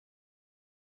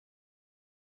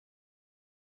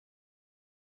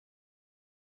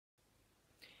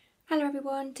Hello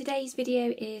everyone, today's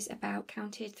video is about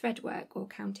counted threadwork or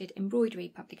counted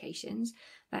embroidery publications.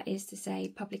 That is to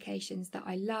say, publications that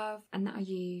I love and that I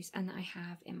use and that I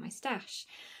have in my stash.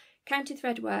 Counted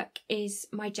threadwork is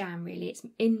my jam really, it's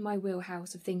in my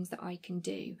wheelhouse of things that I can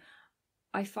do.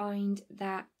 I find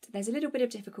that there's a little bit of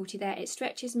difficulty there, it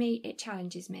stretches me, it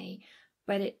challenges me,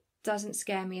 but it doesn't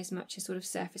scare me as much as sort of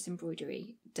surface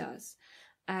embroidery does.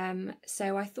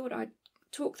 So I thought I'd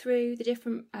talk through the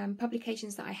different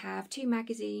publications that I have, 2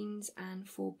 magazines and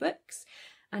 4 books,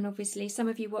 and obviously some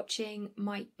of you watching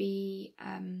might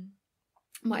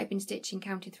have been stitching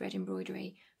counted thread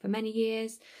embroidery for many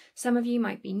years. Some of you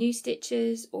might be new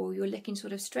stitchers, or you're looking to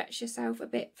sort of stretch yourself a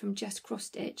bit from just cross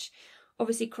stitch.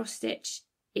 Obviously cross stitch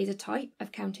is a type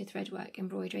of counted threadwork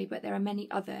embroidery, but there are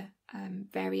many other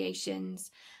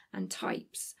variations and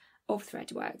types of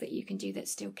threadwork that you can do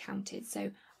that's still counted.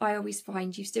 So I always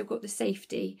find you've still got the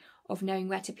safety of knowing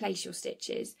where to place your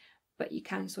stitches, but you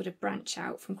can sort of branch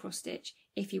out from cross stitch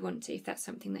if you want to, if that's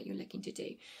something that you're looking to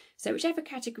do. So whichever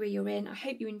category you're in, I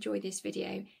hope you enjoy this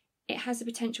video. It has the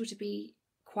potential to be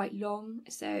quite long,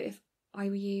 so if I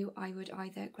were you, I would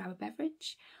either grab a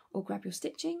beverage or grab your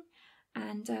stitching,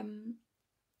 and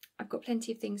I've got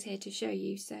plenty of things here to show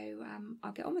you, so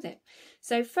I'll get on with it.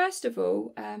 So first of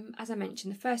all, as I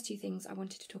mentioned, the first 2 things I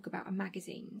wanted to talk about are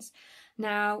magazines.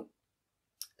 Now,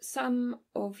 some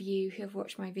of you who have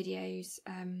watched my videos,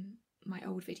 my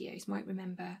old videos, might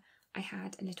remember I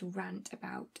had a little rant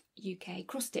about UK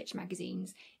cross-stitch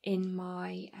magazines in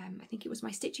my, I think it was my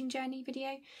stitching journey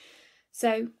video.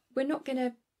 So we're not going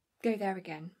to go there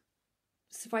again.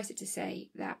 Suffice it to say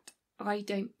that I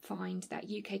don't find that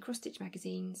UK cross-stitch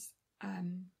magazines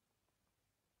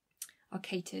are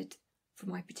catered for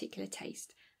my particular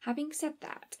taste. Having said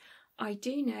that, I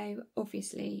do know,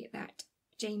 obviously, that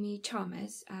Jamie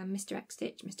Chalmers, Mr. X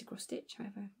Stitch, Mr. Cross Stitch,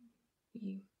 however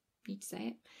you need to say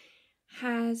it,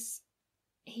 I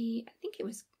think it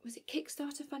was it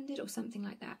Kickstarter funded or something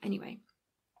like that? Anyway,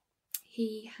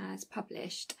 he has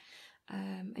published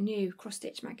a new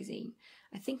cross-stitch magazine.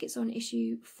 I think it's on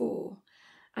issue 4.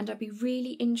 And I'd be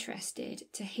really interested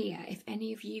to hear if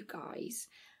any of you guys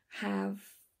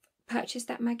have purchased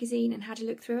that magazine and had a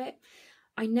look through it.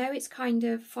 I know it's kind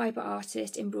of fibre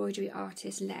artist, embroidery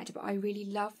artist led, but I really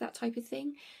love that type of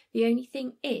thing. The only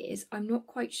thing is, I'm not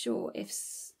quite sure if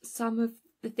some of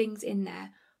the things in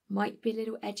there might be a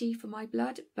little edgy for my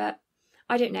blood, but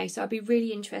I don't know. So I'd be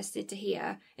really interested to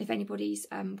hear if anybody's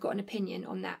got an opinion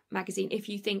on that magazine. If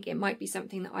you think it might be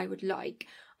something that I would like,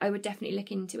 I would definitely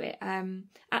look into it.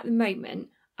 At the moment,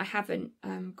 I haven't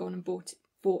gone and bought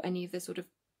any of the sort of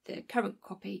the current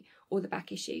copy or the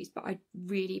back issues, but I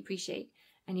really appreciate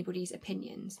anybody's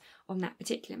opinions on that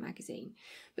particular magazine.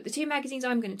 But the 2 magazines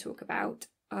I'm going to talk about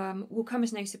will come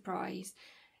as no surprise,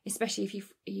 especially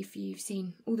if you've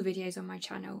seen all the videos on my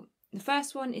channel. The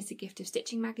first one is the Gift of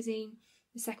Stitching magazine.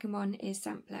 The second one is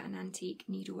Sampler and Antique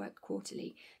Needlework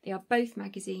Quarterly. They are both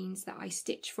magazines that I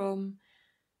stitch from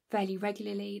fairly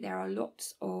regularly. There are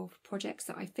lots of projects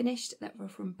that I finished that were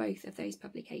from both of those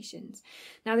publications.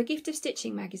 Now, the Gift of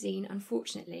Stitching magazine,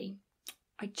 unfortunately,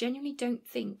 I genuinely don't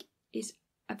think is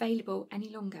available any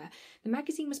longer. The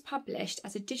magazine was published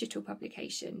as a digital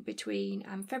publication between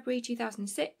February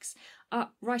 2006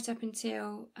 right up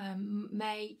until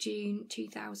May, June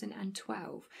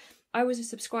 2012. I was a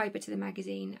subscriber to the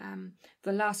magazine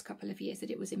for the last couple of years that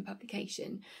it was in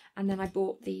publication, and then I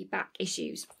bought the back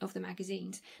issues of the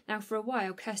magazines. Now, for a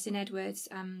while, Kirsten Edwards,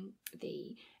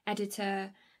 the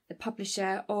editor, the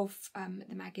publisher of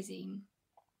the magazine,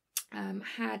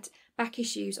 had back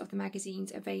issues of the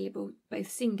magazines available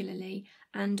both singularly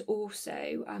and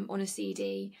also on a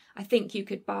CD. I think you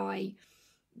could buy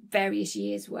various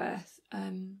years worth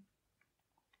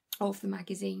of the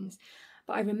magazines.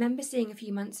 But I remember seeing a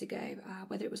few months ago,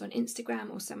 whether it was on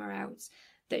Instagram or somewhere else,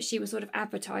 that she was sort of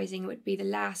advertising it would be the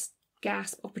last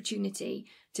gasp opportunity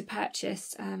to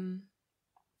purchase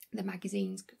the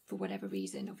magazines for whatever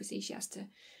reason. Obviously, she has to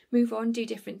move on, do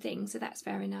different things, so that's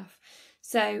fair enough.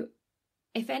 So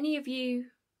if any of you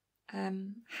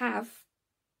have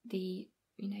the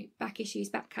back issues,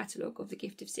 back catalogue of the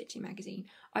Gift of Stitching magazine,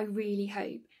 I really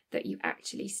hope that you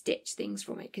actually stitch things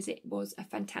from it, because it was a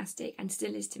fantastic, and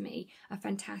still is to me, a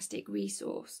fantastic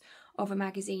resource of a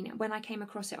magazine. And when I came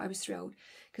across it, I was thrilled,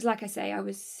 because like I say, I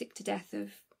was sick to death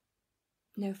of,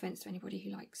 no offence to anybody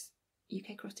who likes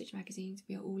UK cross-stitch magazines,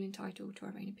 we are all entitled to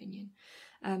our own opinion,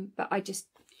 but I just,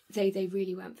 they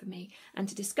really weren't for me. And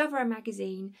to discover a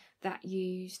magazine that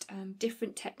used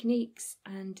different techniques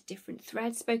and different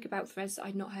threads, spoke about threads that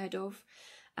I'd not heard of,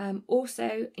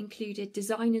 also included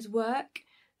designers' work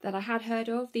that I had heard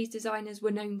of. These designers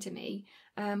were known to me.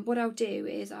 What I'll do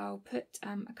is I'll put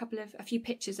a few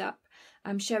pictures up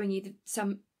showing you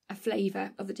a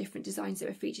flavour of the different designs that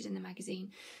were featured in the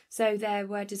magazine. So there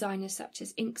were designers such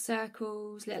as Ink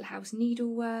Circles, Little House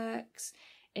Needleworks,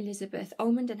 Elizabeth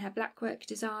Almond and her blackwork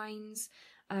designs,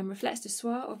 Reflets de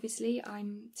Soie. Obviously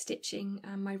I'm stitching,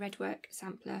 my redwork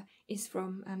sampler is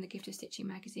from the Gift of Stitching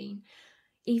magazine.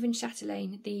 Even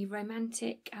Chatelaine, the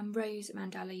romantic rose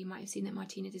mandala you might have seen that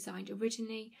Martina designed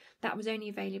originally, that was only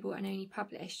available and only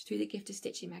published through the Gift of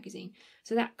Stitching magazine.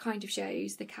 So that kind of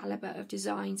shows the calibre of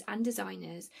designs and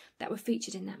designers that were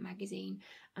featured in that magazine.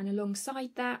 And alongside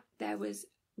that, there was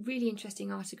really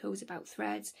interesting articles about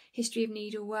threads, history of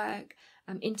needlework,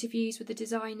 interviews with the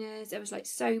designers. There was like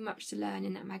so much to learn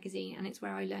in that magazine, and it's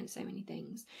where I learned so many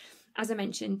things. As I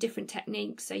mentioned, different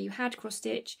techniques. So you had cross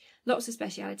stitch, lots of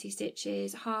speciality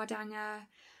stitches, Hardanger,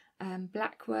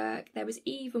 blackwork. There was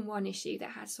even one issue that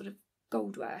had sort of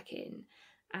gold work in,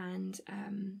 and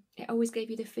it always gave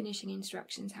you the finishing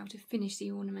instructions, how to finish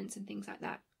the ornaments and things like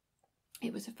that.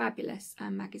 It was a fabulous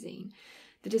magazine.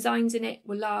 The designs in it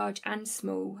were large and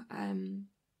small,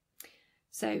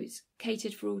 so it's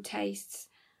catered for all tastes.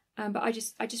 But I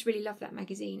just really love that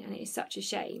magazine, and it is such a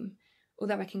shame,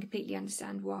 although I can completely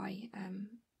understand why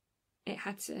it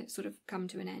had to sort of come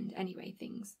to an end. Anyway,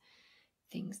 things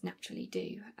naturally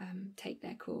do take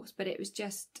their course, but it was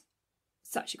just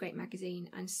such a great magazine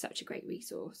and such a great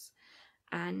resource.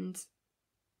 And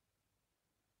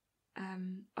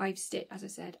as I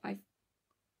said, I've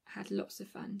had lots of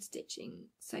fun stitching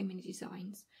so many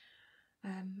designs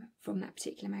from that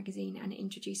particular magazine, and it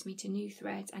introduced me to new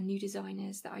threads and new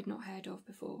designers that I'd not heard of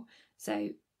before. So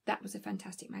that was a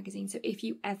fantastic magazine. So if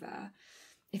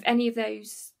any of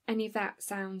that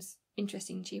sounds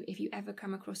interesting to you, if you ever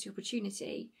come across the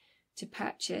opportunity to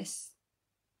purchase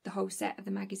the whole set of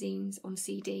the magazines on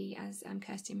CD, as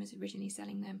Kirsten was originally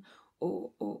selling them,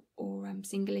 or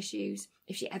single issues,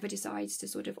 if she ever decides to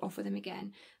sort of offer them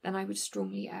again, then I would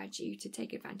strongly urge you to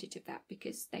take advantage of that,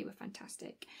 because they were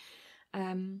fantastic.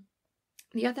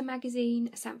 The other magazine,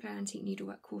 Sampler Antique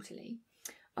Needlework Quarterly,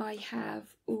 I have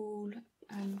all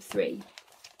 3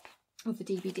 of the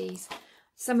DVDs.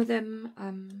 Some of them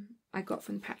I got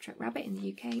from the Patchwork Rabbit in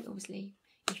the UK. Obviously,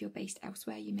 if you're based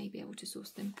elsewhere, you may be able to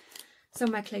source them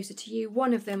somewhere closer to you.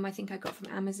 One of them I think I got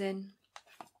from Amazon.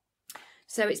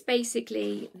 So it's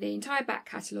basically the entire back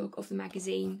catalogue of the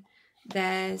magazine.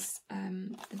 There's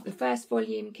the first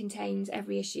volume contains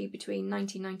every issue between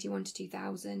 1991 to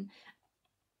 2000,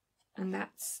 and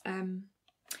that's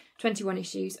 21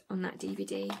 issues on that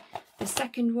DVD. The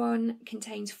second one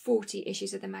contains 40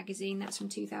 issues of the magazine. That's from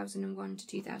 2001 to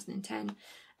 2010.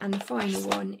 And the final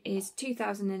one is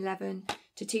 2011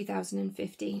 to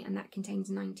 2015, and that contains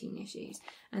 19 issues.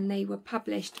 And they were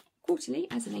published quarterly,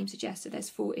 as the name suggests, so there's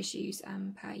 4 issues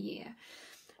per year.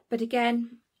 But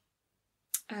again,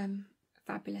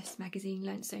 fabulous magazine.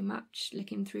 Learned so much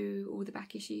looking through all the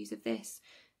back issues of this.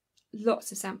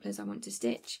 Lots of samplers I want to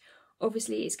stitch.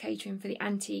 Obviously, it's catering for the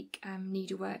antique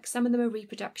needlework. Some of them are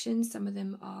reproductions, some of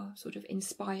them are sort of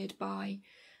inspired by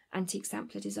antique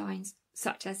sampler designs,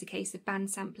 such as the case of Band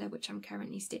Sampler, which I'm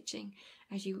currently stitching,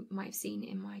 as you might have seen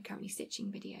in my currently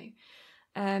stitching video.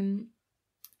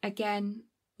 Again,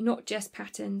 not just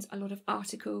patterns, a lot of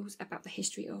articles about the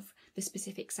history of the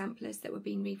specific samplers that were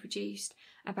being reproduced,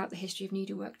 about the history of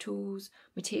needlework tools,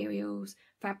 materials,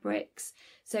 fabrics.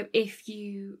 So if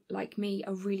you, like me,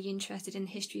 are really interested in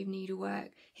the history of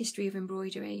needlework, history of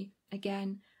embroidery,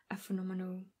 again, a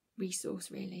phenomenal resource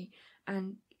really,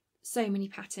 and so many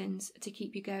patterns to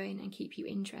keep you going and keep you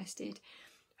interested.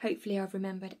 Hopefully I've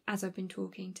remembered, as I've been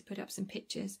talking, to put up some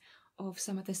pictures of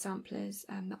some of the samplers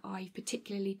that I've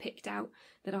particularly picked out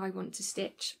that I want to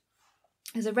stitch.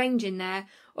 There's a range in there.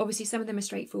 Obviously some of them are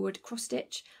straightforward cross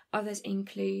stitch, others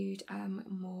include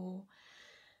more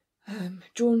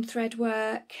drawn thread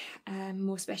work,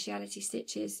 more speciality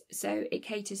stitches, so it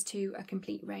caters to a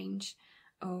complete range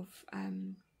of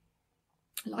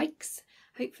likes,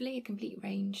 hopefully a complete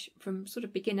range from sort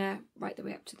of beginner right the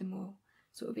way up to the more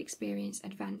sort of experienced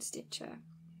advanced stitcher.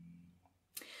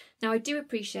 Now I do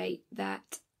appreciate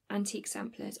that antique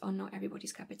samplers are not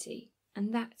everybody's cup of tea,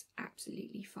 and that's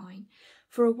absolutely fine.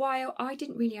 For a while I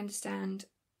didn't really understand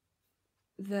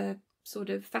the sort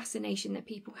of fascination that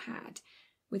people had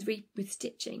with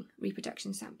stitching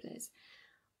reproduction samplers.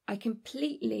 I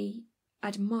completely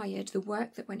admired the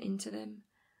work that went into them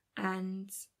and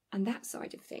that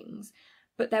side of things,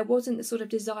 but there wasn't the sort of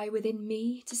desire within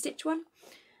me to stitch one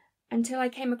until I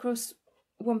came across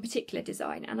one particular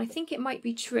design, and I think it might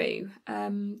be true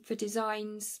for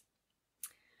designs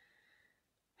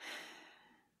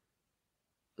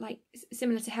like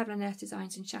similar to Heaven and Earth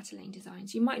designs and Chatelaine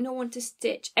designs, you might not want to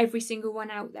stitch every single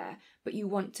one out there, but you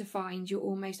want to find your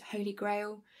almost holy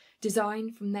grail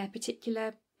design from their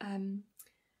particular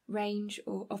range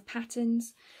or of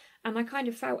patterns. And I kind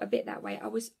of felt a bit that way.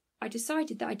 I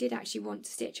decided that I did actually want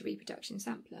to stitch a reproduction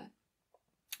sampler,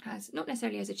 as not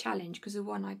necessarily as a challenge, because the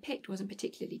one I picked wasn't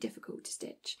particularly difficult to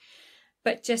stitch,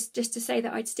 but just to say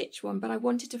that I'd stitch one. But I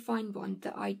wanted to find one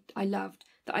that I loved,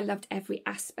 that I loved every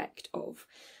aspect of.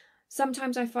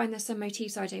 Sometimes I find there's some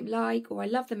motifs I don't like, or I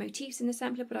love the motifs in the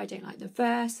sampler but I don't like the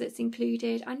verse that's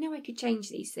included. I know I could change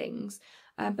these things,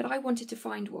 but I wanted to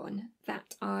find one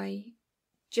that I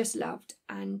just loved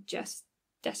and just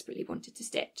desperately wanted to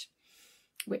stitch,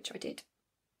 which I did.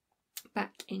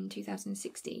 Back in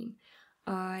 2016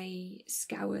 I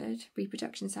scoured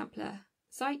reproduction sampler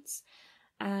sites,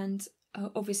 and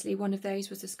obviously one of those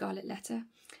was the Scarlet letter,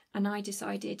 and I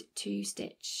decided to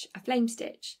stitch a flame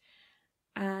stitch,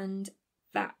 and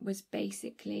that was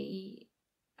basically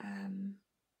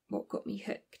what got me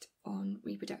hooked on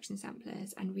reproduction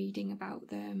samplers and reading about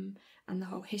them and the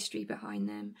whole history behind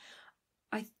them.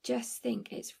 I just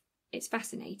think it's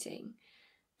fascinating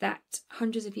that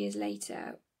hundreds of years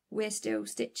later we're still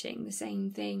stitching the same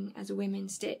thing as women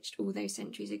stitched all those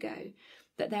centuries ago,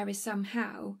 that there is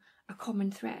somehow a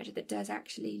common thread that does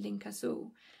actually link us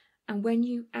all. And when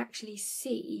you actually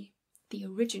see the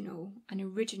original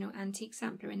antique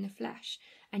sampler in the flesh,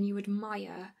 and you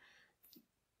admire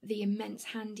the immense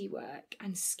handiwork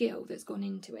and skill that's gone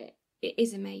into it, it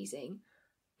is amazing.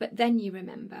 But then you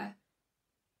remember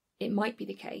it might be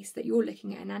the case that you're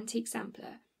looking at an antique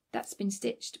sampler that's been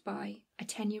stitched by a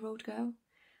 10-year-old girl,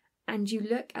 and you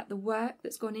look at the work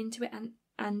that's gone into it,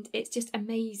 and it's just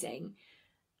amazing.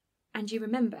 And you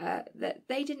remember that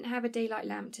they didn't have a daylight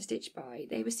lamp to stitch by.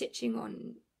 They were stitching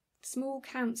on small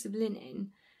counts of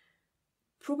linen,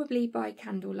 probably by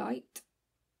candlelight,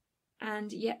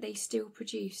 and yet they still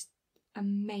produced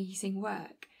amazing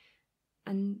work.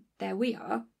 And there we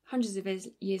are, hundreds of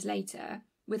years later,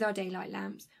 with our daylight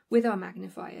lamps, with our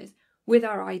magnifiers, with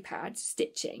our iPads,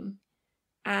 stitching,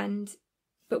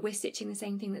 but we're stitching the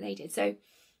same thing that they did. So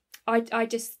I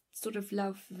just sort of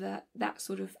love that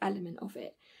sort of element of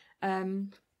it.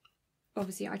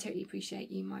 Obviously I totally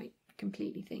appreciate you might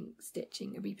completely think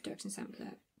stitching a reproduction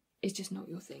sampler is just not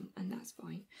your thing, and that's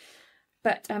fine.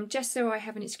 But just so I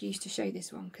have an excuse to show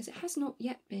this one, because it has not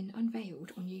yet been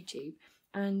unveiled on YouTube,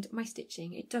 and my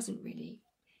stitching, it doesn't really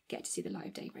get to see the light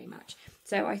of day very much.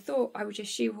 So I thought I would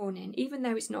just shoehorn in, even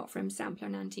though it's not from Sampler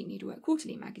and Antique Needlework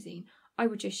Quarterly magazine, I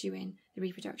would just shoe in the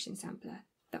reproduction sampler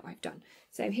that I've done.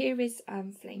 So here is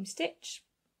Flamestitch,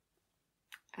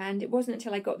 and it wasn't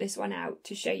until I got this one out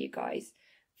to show you guys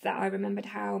that I remembered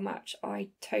how much I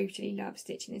totally love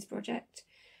stitching this project.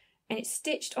 And it's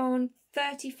stitched on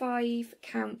 35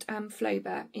 count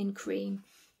Flober in cream,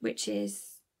 which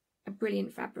is a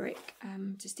brilliant fabric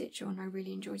to stitch on. I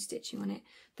really enjoyed stitching on it.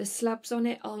 The slubs on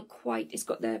it aren't quite,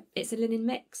 it's a linen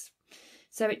mix,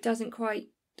 so it doesn't quite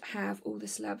have all the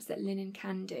slubs that linen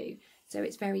can do, so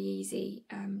it's very easy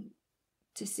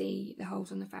to see the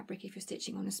holes on the fabric if you're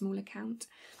stitching on a smaller count.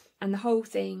 And the whole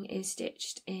thing is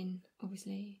stitched in,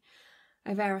 obviously,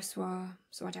 Overa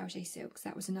Soie d'Alger silks.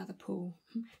 That was another pull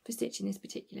for stitching this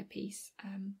particular piece.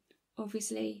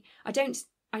 Obviously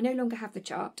I no longer have the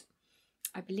chart.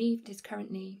 I believe it is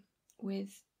currently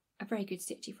with a very good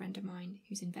stitchy friend of mine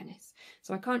who's in Venice,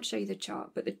 so I can't show you the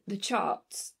chart, but the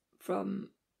charts from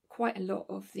quite a lot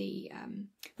of the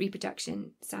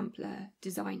reproduction sampler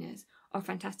designers are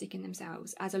fantastic in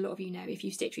themselves. As a lot of you know, if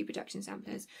you stitch reproduction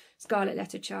samplers, Scarlet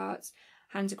letter charts,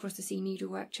 Hands Across the Sea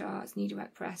needlework charts,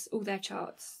 Needlework Press, all their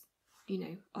charts, you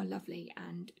know, are lovely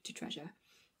and to treasure.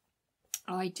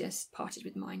 I just parted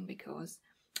with mine because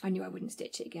I knew I wouldn't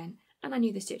stitch it again, and I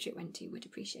knew the stitcher it went to would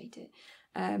appreciate it.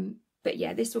 But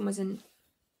yeah, this one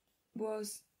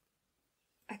was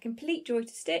a complete joy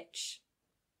to stitch,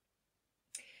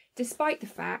 despite the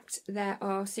fact there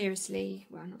are seriously,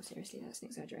 well, not seriously, that's an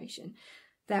exaggeration,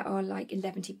 there are like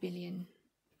 11 billion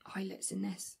eyelets in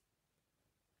this.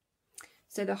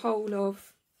 So the whole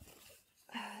of,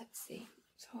 let's see,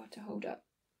 it's hard to hold up,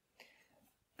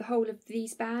 the whole of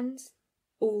these bands,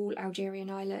 all Algerian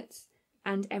eyelets,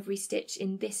 and every stitch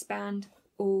in this band,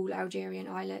 all Algerian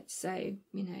eyelets. So,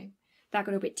 you know, that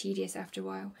got a bit tedious after a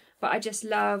while. But I just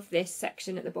love this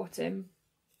section at the bottom,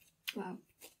 well,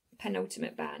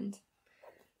 penultimate band,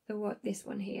 this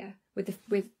one here, with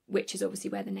which is obviously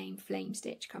where the name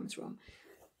Flamestitch comes from.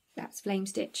 That's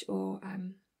Flamestitch, or I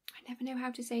never know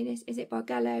how to say this. Is it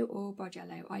Bargello or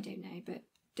Bargello? I don't know, but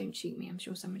don't shoot me. I'm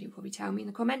sure somebody will probably tell me in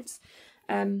the comments.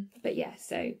 But yeah,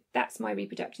 so that's my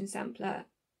reproduction sampler.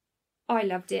 I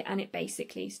loved it, and it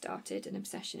basically started an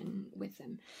obsession with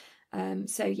them.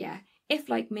 So yeah, if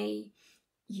like me,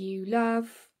 you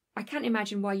love, I can't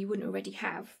imagine why you wouldn't already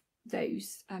have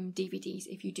those DVDs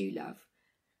if you do love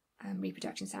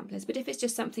reproduction samplers. But if it's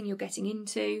just something you're getting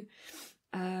into,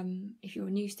 if you're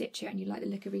a new stitcher and you like the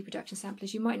look of reproduction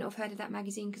samplers, you might not have heard of that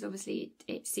magazine because obviously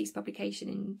it ceased publication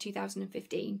in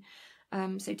 2015.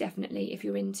 So definitely, if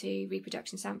you're into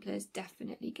reproduction samplers,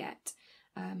 definitely get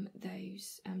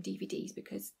those DVDs,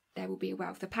 because there will be a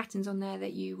wealth of patterns on there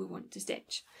that you will want to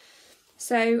stitch.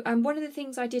 So one of the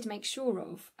things I did make sure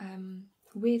of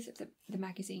with the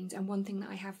magazines, and one thing that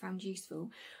I have found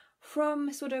useful,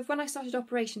 from sort of when I started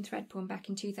Operation Threadpawn back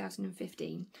in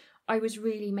 2015, I was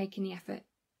really making the effort,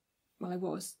 well, I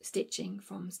was stitching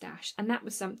from stash, and that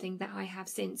was something that I have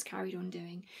since carried on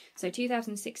doing. So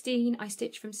 2016 I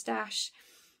stitched from stash.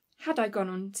 Had I gone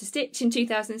on to stitch in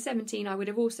 2017, I would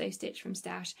have also stitched from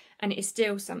stash, and it is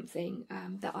still something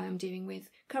that I am doing with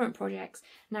current projects.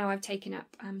 Now I've taken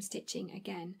up stitching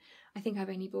again. I think I've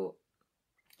only bought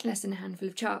less than a handful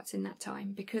of charts in that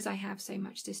time because I have so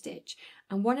much to stitch.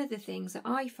 And one of the things that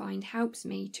I find helps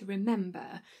me to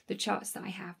remember the charts that I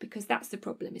have, because that's the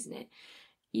problem, isn't it?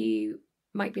 You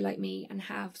might be like me and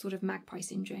have sort of magpie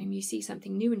syndrome. You see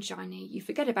something new and shiny, you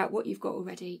forget about what you've got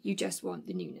already, you just want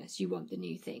the newness, you want the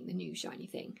new thing, the new shiny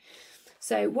thing.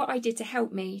 So what I did to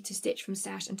help me to stitch from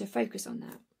stash and to focus on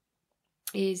that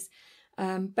is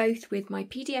both with my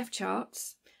PDF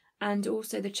charts and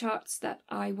also the charts that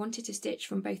I wanted to stitch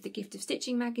from both the Gift of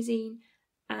Stitching magazine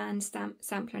and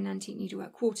Sampler and Antique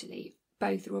Needlework Quarterly.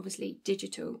 Both are obviously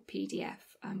digital PDF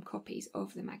copies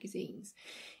of the magazines.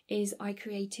 Is I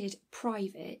created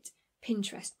private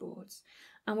Pinterest boards.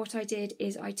 And what I did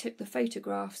is I took the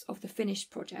photographs of the finished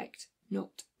project,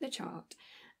 not the chart,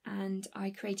 and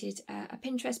I created a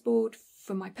Pinterest board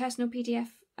for my personal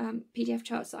PDF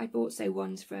charts that I bought. So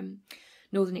ones from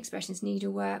Northern Expressions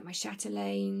Needlework, my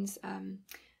Chatelaines,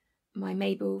 my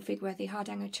Mabel Figworthy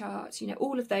Hardanger charts, you know,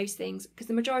 all of those things, because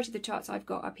the majority of the charts I've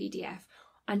got are PDF.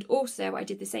 And also I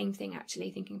did the same thing,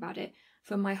 actually, thinking about it,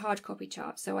 for my hard copy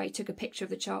chart. So I took a picture of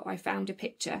the chart, I found a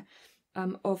picture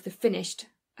of the finished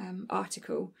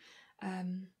article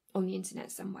on the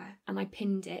internet somewhere, and I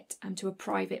pinned it to a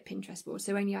private Pinterest board,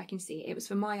 so only I can see it. It was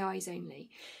for my eyes only.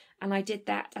 And I did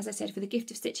that, as I said, for the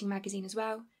Gift of Stitching magazine as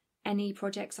well, any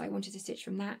projects I wanted to stitch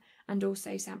from that, and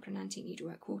also Sampler and Antique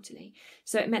Needlework Quarterly.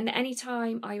 So it meant that any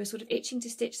time I was sort of itching to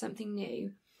stitch something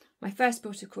new, my first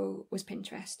protocol was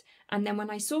Pinterest. And then when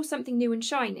I saw something new and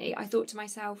shiny, I thought to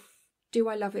myself, do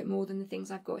I love it more than the things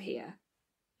I've got here?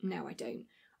 No, I don't.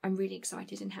 I'm really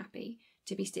excited and happy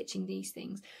to be stitching these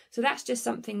things. So that's just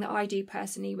something that I do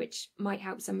personally, which might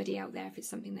help somebody out there if it's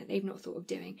something that they've not thought of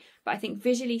doing. But I think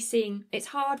visually seeing, it's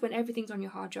hard when everything's on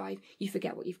your hard drive, you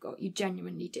forget what you've got, you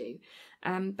genuinely do.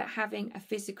 But having a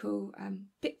physical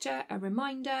picture, a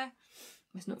reminder,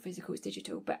 it's not physical, it's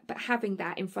digital, but having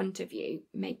that in front of you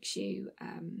makes you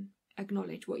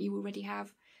acknowledge what you already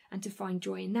have and to find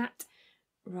joy in that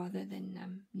rather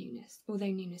than newness. Although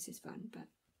newness is fun, but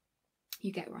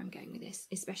you get where I'm going with this,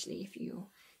 especially if you're,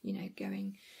 you know,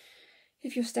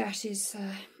 if your stash is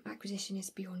acquisition is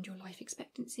beyond your life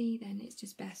expectancy, then it's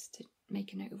just best to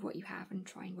make a note of what you have and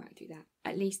try and work through that.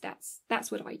 At least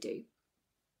that's what I do.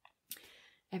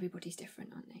 Everybody's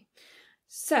different, aren't they?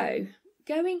 So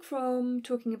going from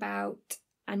talking about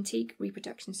antique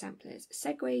reproduction samplers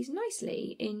segues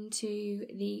nicely into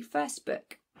the first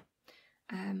book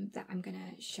that I'm going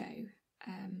to show.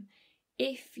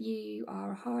 If you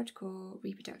are a hardcore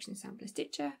reproduction sampler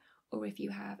stitcher, or if you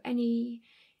have any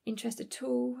interest at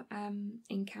all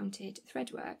in counted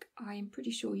threadwork, I am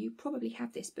pretty sure you probably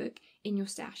have this book in your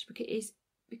stash,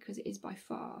 because it is by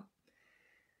far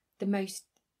the most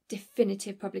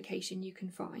definitive publication you can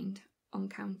find on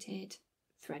counted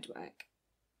threadwork.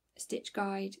 Stitch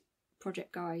guide,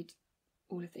 project guide,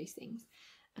 all of those things.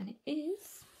 And it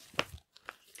is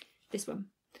this one,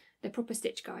 The Proper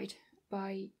Stitch Guide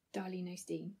by Darlene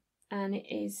Osteen. And it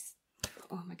is,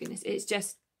 oh my goodness, it's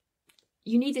just,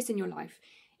 you need this in your life.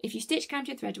 If you stitch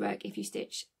counted threadwork, if you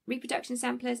stitch reproduction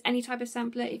samplers, any type of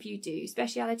sampler, if you do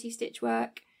speciality stitch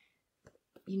work,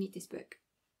 you need this book.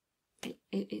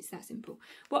 It's that simple.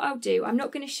 What I'll do, I'm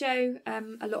not going to show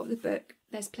a lot of the book.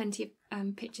 There's plenty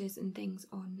of pictures and things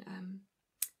on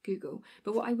Google.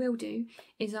 But what I will do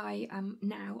is I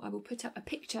will put up a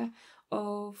picture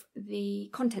of the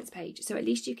contents page, so at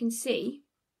least you can see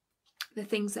the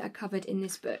things that are covered in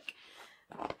this book,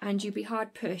 and you'll be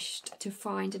hard pushed to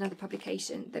find another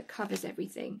publication that covers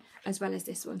everything as well as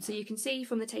this one. So you can see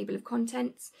from the table of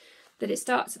contents that it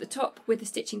starts at the top with the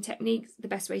stitching techniques, the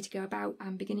best way to go about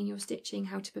beginning your stitching,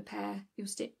 how to prepare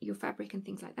your fabric and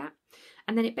things like that.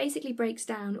 And then it basically breaks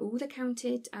down all the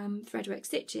counted threadwork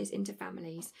stitches into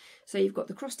families. So you've got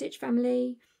the cross stitch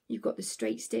family, you've got the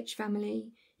straight stitch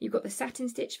family, you've got the satin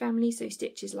stitch family, so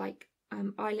stitches like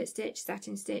eyelet stitch,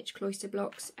 satin stitch, cloister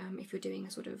blocks, if you're doing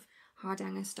a sort of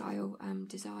Hardanger style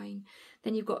design.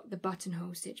 Then you've got the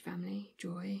buttonhole stitch family,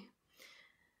 joy.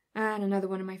 And another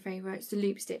one of my favourites, the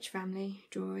loop stitch family,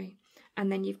 joy.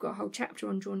 And then you've got a whole chapter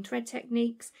on drawn thread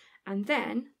techniques. And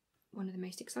then one of the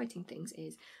most exciting things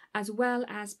is, as well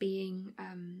as being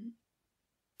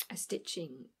a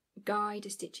stitching guide, a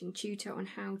stitching tutor on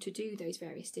how to do those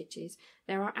various stitches,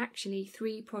 there are actually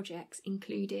 3 projects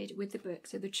included with the book.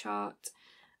 So the charts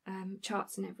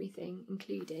and everything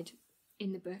included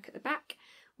in the book at the back,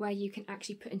 where you can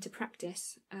actually put into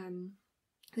practice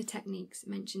the techniques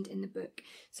mentioned in the book.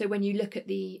 So when you look at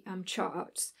the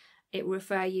charts, it will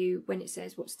refer you, when it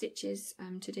says what stitches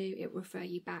to do, it will refer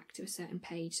you back to a certain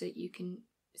page so that you can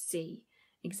see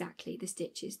exactly the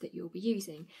stitches that you'll be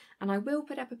using. And I will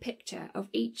put up a picture of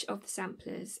each of the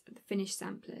samplers, the finished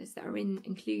samplers that are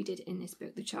included in this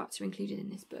book. The charts are included in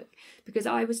this book because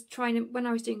I was trying to, when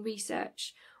I was doing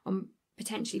research on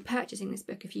potentially purchasing this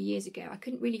book a few years ago, I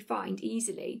couldn't really find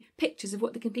easily pictures of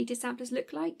what the completed samplers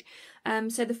look like.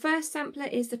 So the first sampler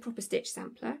is the proper stitch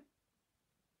sampler.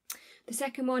 The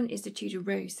second one is the Tudor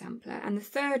Rose sampler, and the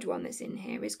third one that's in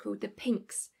here is called the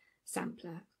Pinks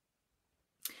sampler.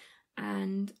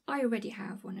 And I already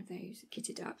have one of those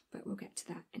kitted up, but we'll get to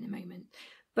that in a moment.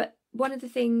 But one of the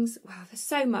things, wow, there's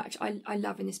so much I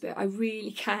love in this book. I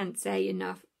really can't say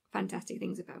enough fantastic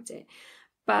things about it.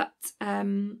 But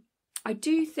I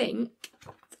do think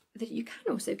that you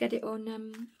can also get it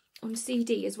on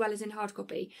CD as well as in hard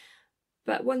copy.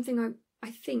 But one thing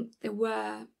I think there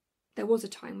was a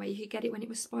time where you could get it when it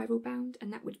was spiral bound,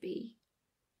 and that would be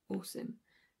awesome,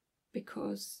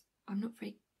 because I'm not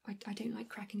very, I don't like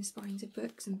cracking the spines of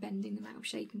books and bending them out of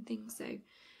shape and things. So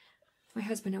my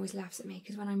husband always laughs at me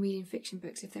because when I'm reading fiction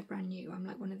books, if they're brand new, I'm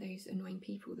like one of those annoying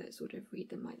people that sort of read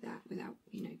them like that without,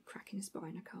 you know, cracking the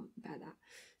spine. I can't bear that.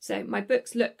 So my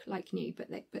books look like new, but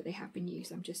they have been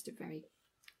used. I'm just a very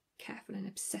careful and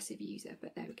obsessive user,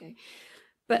 but there we go.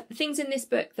 But the things in this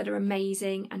book that are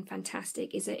amazing and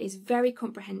fantastic is that it's very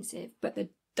comprehensive, but the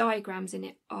diagrams in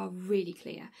it are really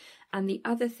clear. And the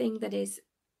other thing that is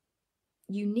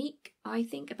unique, I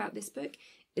think, about this book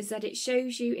is that it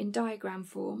shows you in diagram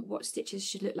form what stitches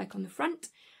should look like on the front,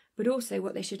 but also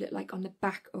what they should look like on the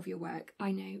back of your work.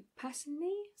 I know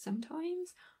personally,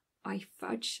 sometimes I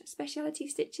fudge speciality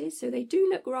stitches, so they do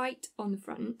look right on the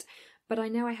front, but I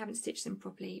know I haven't stitched them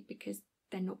properly because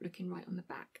they're not looking right on the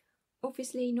back.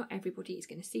 Obviously, not everybody is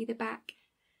going to see the back,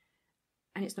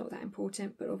 and it's not that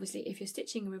important, but obviously if you're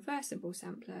stitching a reversible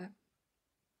sampler,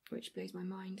 which blows my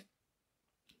mind,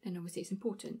 then obviously it's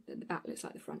important that the back looks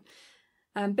like the front.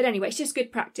 But anyway, it's just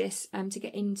good practice to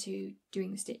get into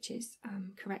doing the stitches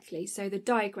correctly. So the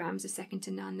diagrams are second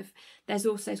to none. There's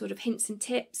also sort of hints and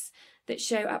tips that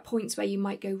show at points where you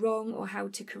might go wrong or how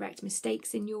to correct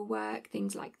mistakes in your work,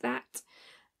 things like that.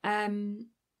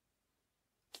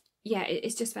 Yeah,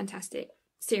 it's just fantastic.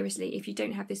 Seriously, if you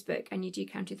don't have this book and you do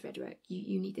counted threadwork,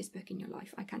 you need this book in your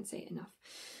life. I can't say it enough.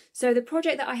 So the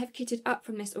project that I have kitted up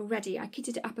from this already, I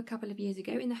kitted it up a couple of years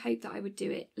ago in the hope that I would do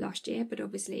it last year, but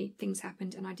obviously things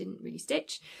happened and I didn't really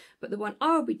stitch. But the one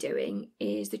I'll be doing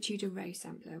is the Tudor Rose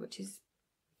sampler, which is,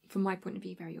 from my point of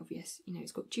view, very obvious. You know,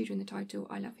 it's got Tudor in the title.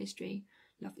 I love history,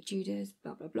 love the Tudors,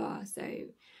 blah, blah, blah. So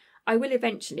I will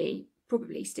eventually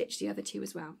probably stitch the other two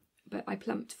as well. But I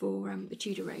plumped for the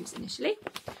Tudor Rose initially.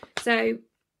 So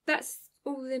that's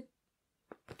all the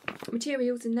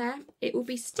materials in there. It will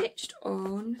be stitched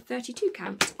on 32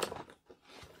 count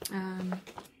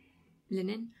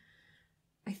linen.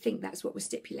 I think that's what was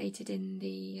stipulated in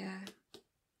the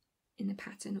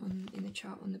pattern in the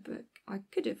chart on the book. I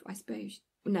could have, I suppose.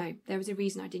 No, there was a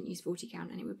reason I didn't use 40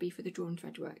 count, and it would be for the drawn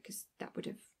thread work because that would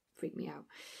have freaked me out.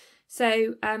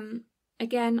 So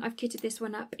again, I've kitted this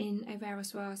one up in Over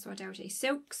Soie Sardinian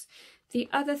silks. The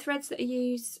other threads that I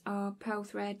use are pearl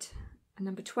thread and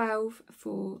number 12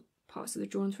 for parts of the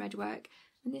drawn thread work,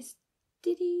 and this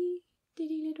diddy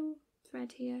little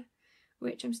thread here,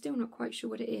 which I'm still not quite sure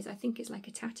what it is. I think it's like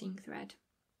a tatting thread.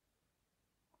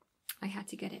 I had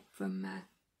to get it from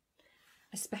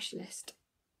a specialist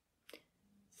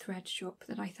thread shop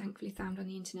that I thankfully found on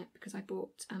the internet because I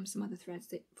bought some other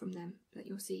threads from them that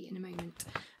you'll see in a moment.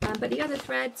 But the other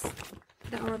threads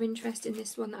that are of interest in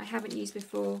this one that I haven't used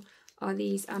before are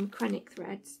these Krennic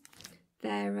threads.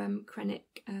 They're Krennic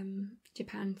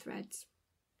Japan threads.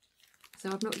 So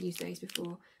I've not used those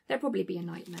before. There'll probably be a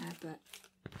nightmare, but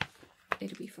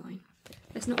it'll be fine.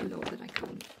 There's not a lot that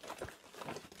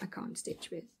I can't stitch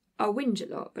with. I'll whinge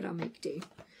a lot, but I'll make do.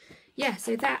 Yeah,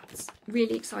 so that's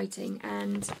really exciting,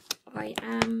 and I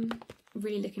am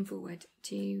really looking forward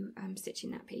to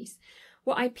stitching that piece.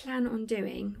 What I plan on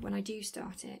doing when I do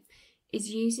start it is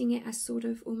using it as sort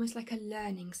of almost like a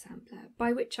learning sampler,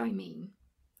 by which I mean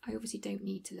I obviously don't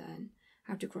need to learn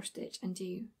how to cross stitch and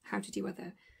how to do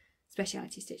other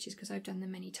speciality stitches because I've done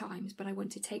them many times, but I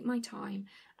want to take my time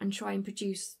and try and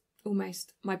produce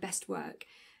almost my best work.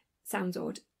 Sounds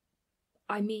odd.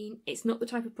 I mean, it's not the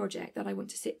type of project that I want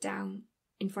to sit down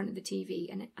in front of the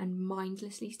TV and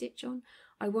mindlessly stitch on.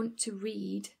 I want to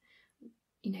read,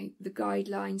 you know, the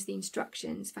guidelines, the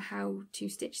instructions for how to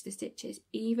stitch the stitches.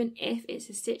 Even if it's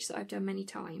a stitch that I've done many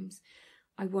times,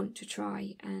 I want to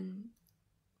try and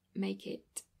make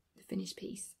it the finished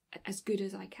piece as good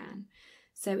as I can.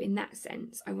 So in that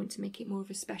sense, I want to make it more of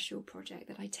a special project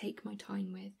that I take my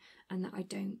time with and that I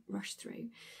don't rush through.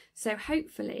 So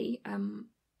hopefully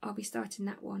I'll be starting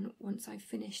that one once I've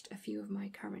finished a few of my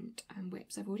current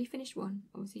whips. I've already finished one,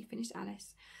 obviously finished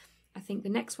Alice. I think the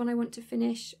next one I want to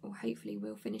finish, or hopefully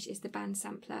will finish, is the band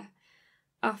sampler.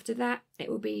 After that, it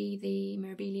will be the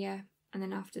Mirabilia, and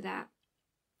then after that,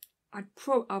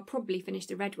 I'll probably finish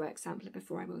the Redwork sampler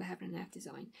before I will the Heaven and Earth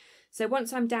design. So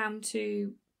once I'm down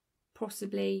to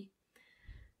possibly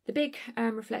the big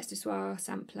Reflets de Soie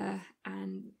sampler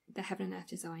and the Heaven and Earth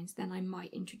designs, then I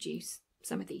might introduce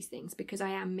some of these things, because I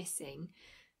am missing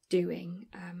doing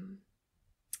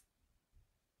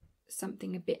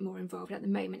something a bit more involved. At the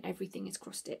moment, everything is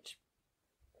cross stitch,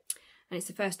 and it's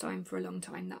the first time for a long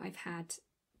time that I've had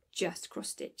just cross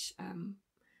stitch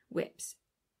whips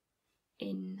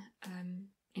in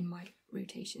my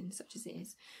rotation, such as it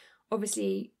is.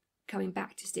 Obviously, coming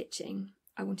back to stitching,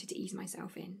 I wanted to ease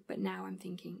myself in, but now I'm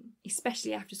thinking,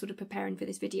 especially after sort of preparing for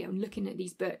this video and looking at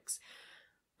these books,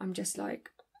 I'm just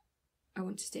like, I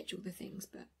want to stitch all the things,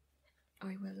 but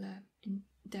I will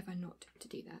endeavour not to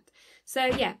do that. So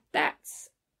yeah, that's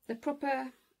the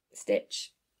proper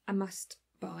stitch a must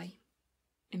buy,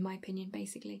 in my opinion,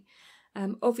 basically.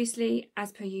 Obviously,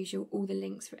 as per usual, all the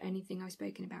links for anything I've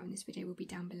spoken about in this video will be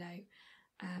down below.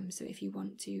 So if you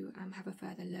want to have a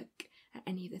further look at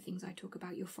any of the things I talk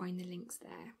about, you'll find the links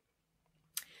there.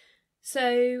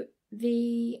 So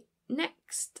the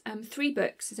next 3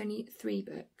 books, there's only 3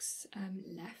 books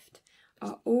left,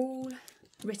 are all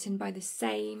written by the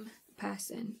same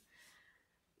person.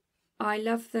 I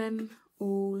love them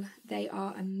all. They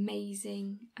are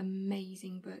amazing,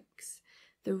 amazing books.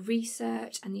 The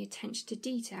research and the attention to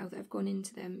detail that have gone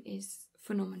into them is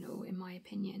phenomenal, in my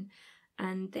opinion,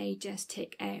 and they just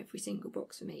tick every single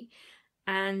box for me.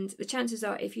 And the chances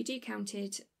are, if you do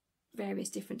counted various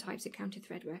different types of counted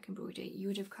threadwork embroidery, you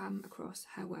would have come across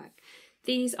her work.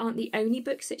 These aren't the only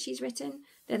books that she's written.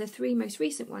 They're the 3 most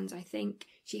recent ones, I think.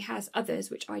 She has others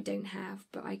which I don't have,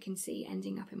 but I can see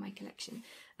ending up in my collection.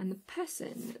 And the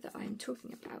person that I'm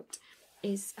talking about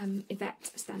is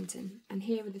Yvette Stanton, and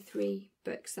here are the 3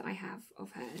 books that I have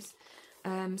of hers.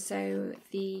 So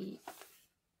the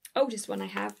oldest one I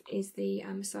have is the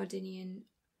Sardinian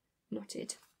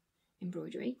knotted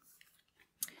embroidery.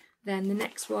 Then the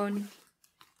next one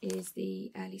is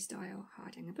the early style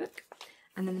Hardanger book,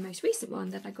 and then the most recent one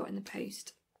that I got in the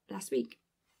post last week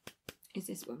is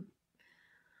this one.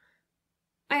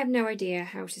 I have no idea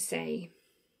how to say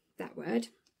that word.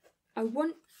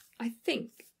 I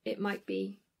think it might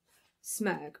be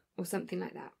Smøyg or something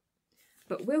like that,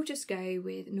 but we'll just go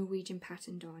with Norwegian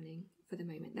pattern darning for the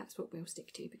moment. That's what we'll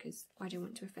stick to, because I don't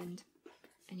want to offend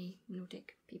any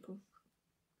Nordic people.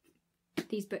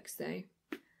 These books though,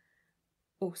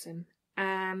 awesome.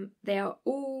 They are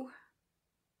all,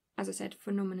 as I said,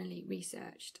 phenomenally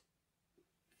researched.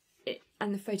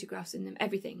 And the photographs in them,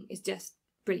 everything is just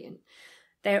brilliant.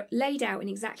 They're laid out in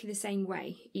exactly the same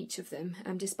way, each of them,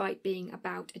 despite being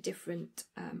about a different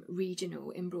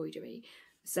regional embroidery.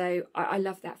 So I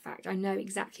love that fact. I know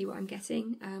exactly what I'm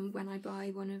getting when I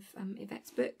buy one of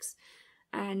Yvette's books.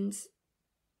 And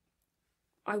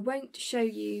I won't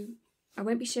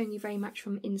be showing you very much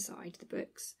from inside the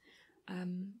books.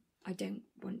 I don't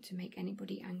want to make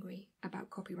anybody angry about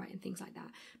copyright and things like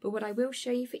that. But what I will show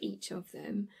you for each of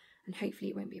them, and hopefully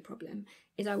it won't be a problem,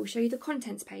 is I will show you the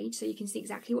contents page so you can see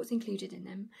exactly what's included in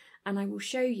them, and I will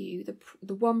show you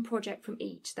the one project from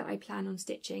each that I plan on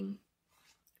stitching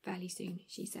fairly soon,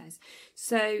 she says.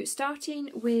 So starting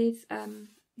with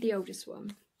the oldest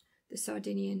one, the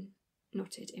Sardinian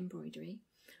knotted embroidery,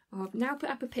 I've now put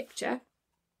up a picture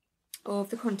of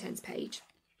the contents page,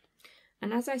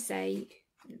 and as I say,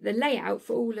 the layout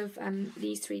for all of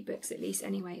these 3 books, at least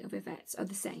anyway, of Yvette's are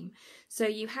the same. So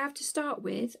you have to start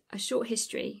with a short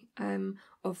history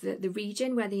of the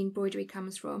region where the embroidery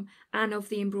comes from and of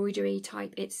the embroidery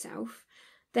type itself.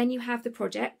 Then you have the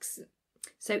projects.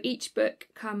 So each book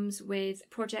comes with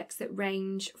projects that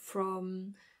range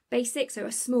from basic, so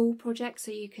a small project,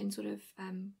 so you can sort of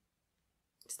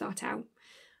start out,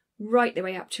 right the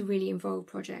way up to really involved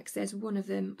projects. There's one of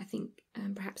them, I think,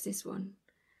 perhaps this one,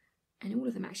 and all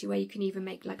of them actually, where you can even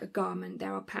make like a garment.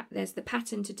 There's the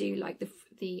pattern to do like the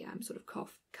sort of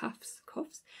cuffs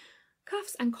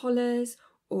and collars,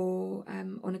 or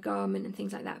on a garment and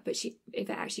things like that. But if it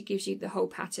actually gives you the whole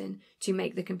pattern to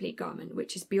make the complete garment,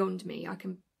 which is beyond me. I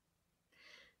can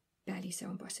barely sew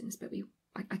on buttons, but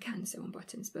I can sew on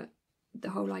buttons, but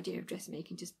the whole idea of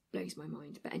dressmaking just blows my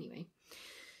mind. But anyway,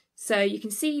 so you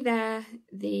can see there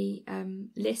the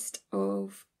list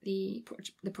of the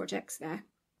projects there.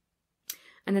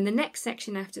 And then the next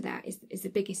section after that is the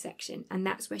biggest section, and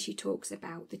that's where she talks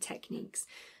about the techniques.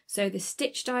 So the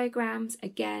stitch diagrams,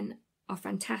 again, are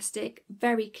fantastic,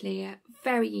 very clear,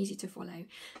 very easy to follow.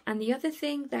 And the other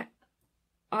thing that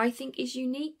I think is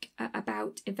unique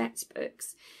about Yvette's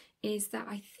books is that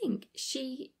I think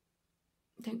she,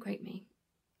 don't quote me,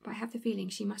 but I have the feeling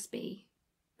she must be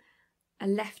a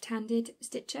left-handed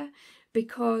stitcher,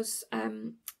 because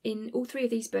in all 3 of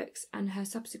these books and her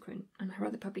subsequent and her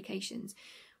other publications,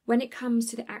 when it comes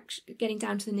to getting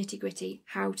down to the nitty-gritty,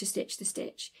 how to stitch the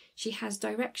stitch, she has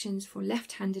directions for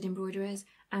left-handed embroiderers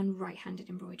and right-handed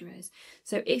embroiderers.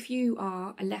 So if you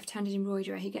are a left-handed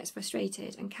embroiderer who gets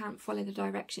frustrated and can't follow the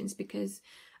directions, because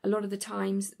a lot of the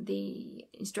times the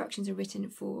instructions are written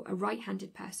for a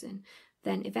right-handed person,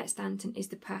 then Yvette Stanton is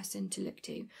the person to look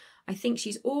to. I think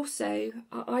she's also,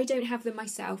 I don't have them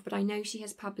myself, but I know she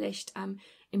has published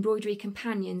embroidery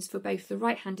companions for both the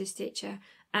right-handed stitcher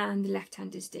and the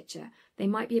left-handed stitcher. They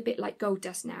might be a bit like gold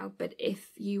dust now, but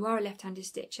if you are a left-handed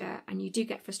stitcher and you do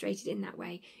get frustrated in that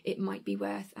way, it might be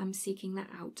worth seeking that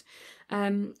out.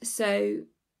 So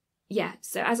yeah,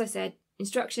 so as I said,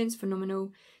 instructions,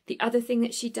 phenomenal. The other thing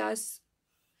that she does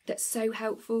that's so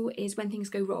helpful is when things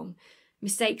go wrong,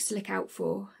 mistakes to look out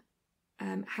for,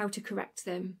 how to correct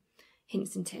them,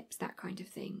 hints and tips, that kind of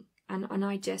thing. And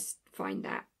I just find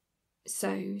that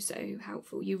so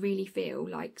helpful. You really feel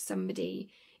like somebody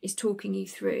is talking you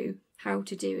through how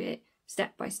to do it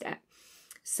step by step.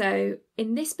 So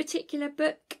in this particular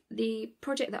book, the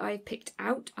project that I've picked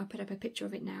out, I'll put up a picture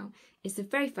of it now, is the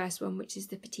very first one, which is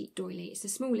the petite doily. It's the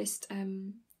smallest,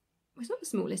 well, it's not the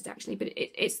smallest actually, but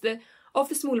it's the, of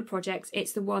the smaller projects,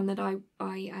 it's the one that I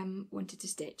wanted to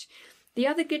stitch. The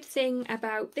other good thing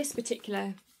about this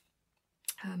particular,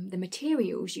 the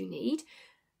materials you need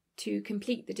to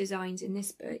complete the designs in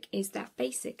this book, is that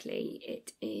basically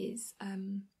it is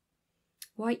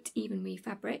white even weave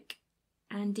fabric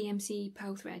and DMC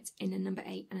pearl threads in a number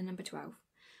 8 and a number 12,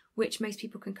 which most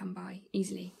people can come by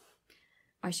easily,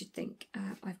 I should think.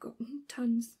 I've got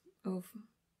tons of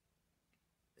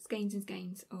skeins and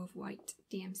skeins of white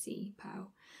DMC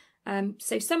pearl.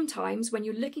 So sometimes when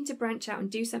you're looking to branch out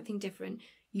and do something different,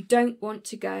 you don't want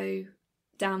to go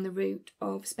down the route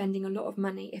of spending a lot of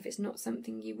money if it's not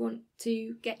something you want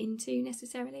to get into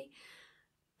necessarily.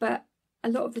 But a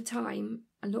lot of the time,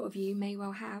 a lot of you may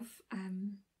well have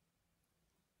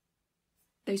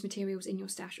those materials in your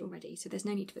stash already, so there's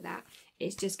no need for that.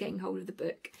 It's just getting hold of the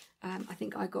book. I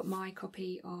think I got my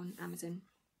copy on Amazon.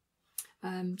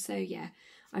 So yeah,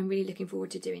 I'm really looking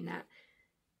forward to doing that.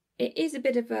 It is a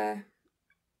bit of a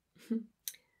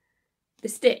the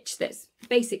stitch that's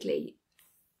basically,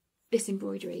 this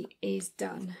embroidery is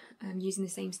done using the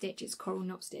same stitch. It's coral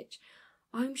knot stitch.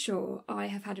 I'm sure I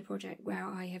have had a project where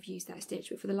I have used that stitch,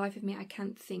 but for the life of me I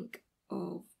can't think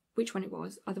of which one it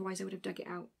was, otherwise I would have dug it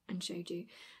out and showed you.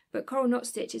 But coral knot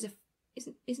stitch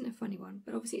isn't a funny one,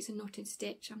 but obviously it's a knotted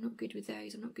stitch. I'm not good with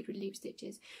those, I'm not good with loop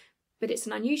stitches. But it's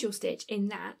an unusual stitch in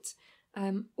that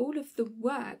all of the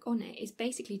work on it is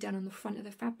basically done on the front of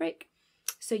the fabric.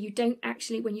 So you don't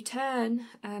actually, when you turn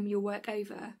your work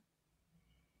over,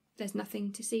 there's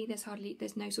nothing to see,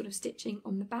 there's no sort of stitching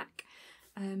on the back.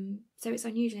 So it's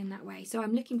unusual in that way. So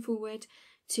I'm looking forward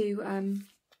to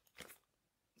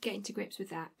getting to grips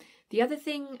with that. The other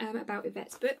thing about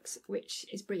Yvette's books, which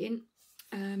is brilliant,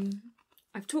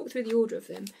 I've talked through the order of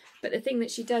them, but the thing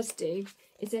that she does do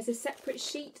is there's a separate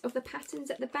sheet of the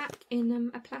patterns at the back in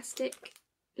a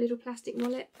little plastic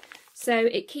wallet. So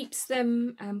it keeps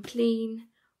them clean.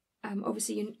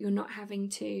 Obviously you're not having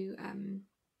to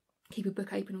keep a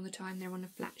book open all the time. They're on a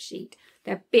flat sheet.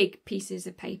 They're big pieces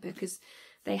of paper because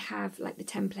they have like the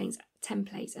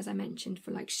templates, as I mentioned,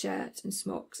 for like shirts and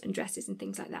smocks and dresses and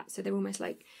things like that. So they're almost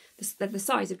like the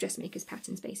size of dressmakers'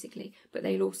 patterns basically, but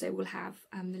they also will have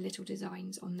the little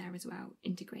designs on there as well,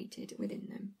 integrated within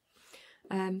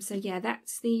them. So yeah,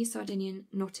 that's the Sardinian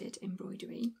knotted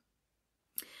embroidery.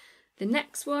 The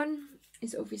next one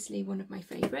is obviously one of my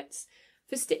favourites.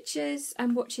 For stitchers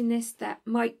watching this that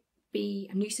might be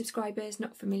new subscribers,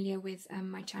 not familiar with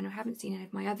my channel, haven't seen any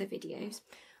of my other videos,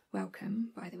 welcome,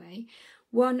 by the way.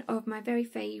 One of my very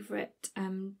favourite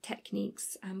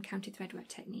techniques, counted threadwork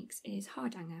techniques, is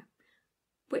Hardanger,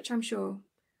 which I'm sure,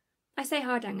 I say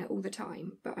Hardanger all the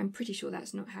time, but I'm pretty sure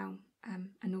that's not how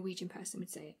a Norwegian person would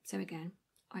say it. So again,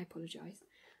 I apologise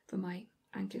for my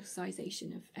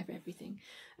anglicisation of everything.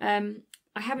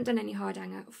 I haven't done any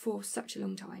Hardanger for such a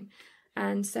long time,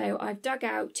 and so I've dug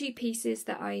out two pieces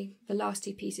that the last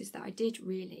two pieces that I did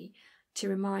really, to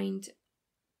remind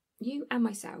you and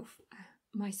myself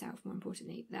more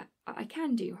importantly, that I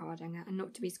can do Hardanger and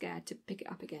not to be scared to pick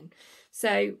it up again.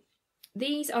 So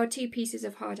these are two pieces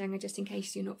of Hardanger, just in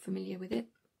case you're not familiar with it.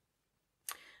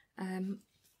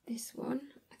 This one,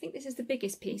 I think this is the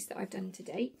biggest piece that I've done to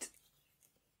date.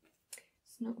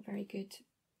 It's not a very good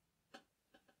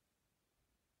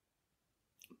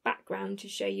background to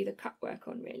show you the cut work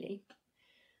on really,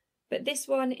 but this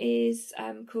one is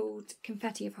called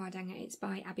Confetti of Hardanger. It's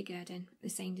by Gurden, the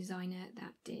same designer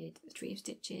that did the Tree of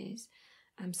Stitches,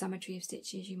 Summer Tree of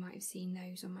Stitches. You might have seen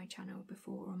those on my channel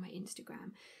before or on my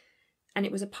Instagram, and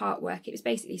it was a part work. It was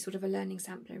basically sort of a learning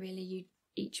sampler really. You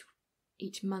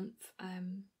each month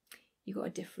you got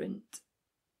a different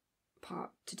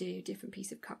part to do, different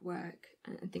piece of cut work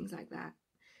and things like that.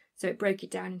 So it broke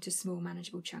it down into small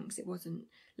manageable chunks. It wasn't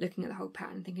looking at the whole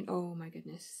pattern and thinking, oh my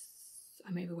goodness,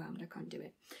 I'm overwhelmed, I can't do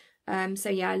it. So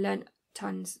yeah, I learned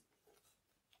tons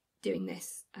doing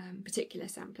this particular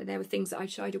sampler. There were things that I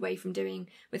shied away from doing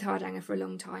with Hardanger for a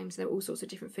long time. So there were all sorts of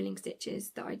different filling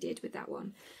stitches that I did with that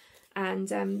one. And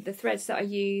the threads that I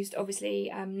used,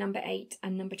 obviously number 8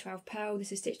 and number 12 pearl.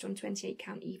 This is stitched on 28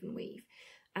 count even weave.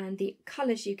 And the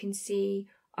colours you can see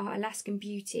are Alaskan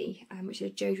Beauty, which is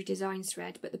a Jodrell Designs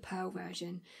thread, but the pearl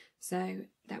version. So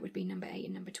that would be number 8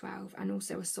 and number 12, and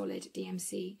also a solid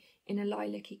DMC in a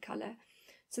lilac-y colour.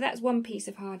 So that's one piece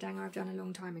of Hardanger I've done a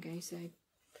long time ago, so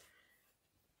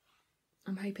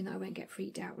I'm hoping that I won't get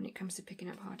freaked out when it comes to picking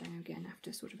up Hardanger again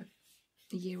after sort of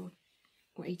a year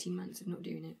or 18 months of not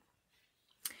doing it.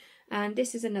 And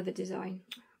this is another design.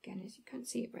 Again, as you can't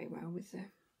see it very well with the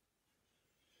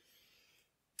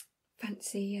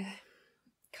fancy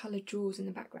coloured drawers in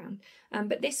the background,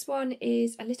 but this one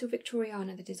is a little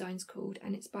Victoriana, the design's called,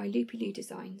 and it's by Loopy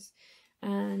Designs.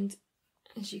 And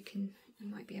as you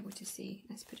might be able to see,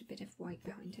 let's put a bit of white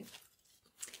behind it.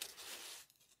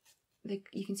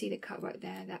 You can see the cut right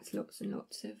there. That's lots and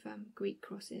lots of Greek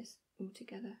crosses all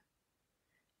together.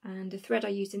 And the thread I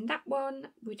used in that one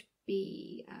would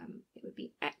be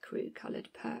ecru coloured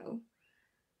pearl,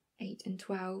 8 and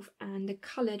 12, and the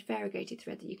coloured variegated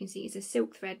thread that you can see is a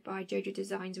silk thread by Jodrell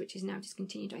Designs, which is now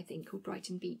discontinued, I think, called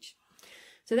Brighton Beach.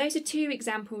 So those are two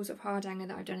examples of Hardanger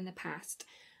that I've done in the past.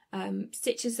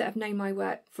 Stitchers that have known my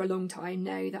work for a long time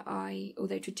know that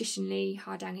although traditionally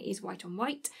Hardanger is white on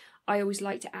white, I always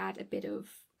like to add a bit of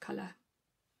colour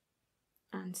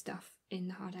and stuff in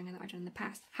the Hardanger that I've done in the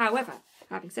past. However,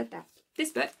 having said that, this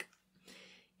book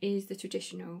is the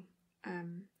traditional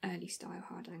early style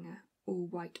Hardanger, all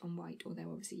white on white,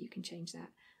 although obviously you can change that.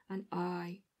 And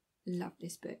I love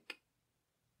this book.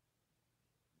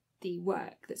 The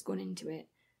work that's gone into it,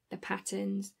 the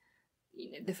patterns,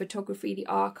 the photography, the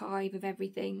archive of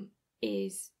everything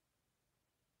is,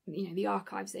 the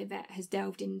archives that Yvette has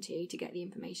delved into to get the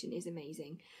information is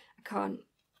amazing.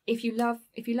 If you love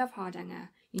Hardanger,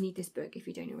 you need this book if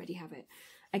you don't already have it.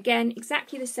 Again,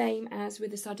 exactly the same as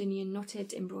with the Sardinian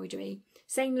knotted embroidery.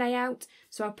 Same layout,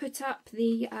 so I'll put up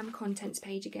the contents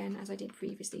page again as I did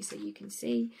previously so you can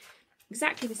see.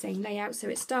 Exactly the same layout, so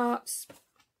it starts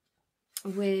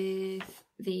with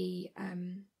the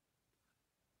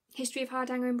history of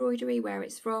Hardanger embroidery, where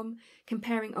it's from,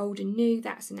 comparing old and new,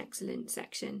 that's an excellent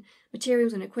section.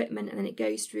 Materials and equipment, and then it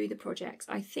goes through the projects.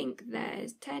 I think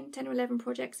there's 10 or 11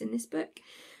 projects in this book,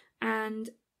 and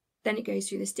then it goes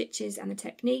through the stitches and the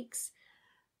techniques.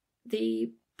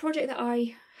 The project that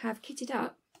I have kitted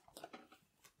up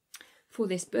for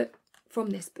this book, from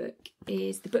this book,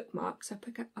 is the bookmark. So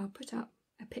I'll put up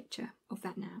a picture of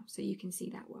that now so you can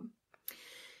see that one.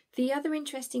 The other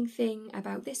interesting thing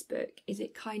about this book is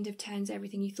it kind of turns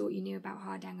everything you thought you knew about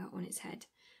Hardanger on its head.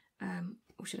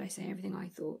 Or should I say everything I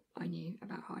thought I knew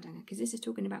about Hardanger, because this is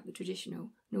talking about the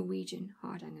traditional Norwegian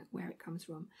Hardanger, where it comes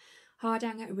from.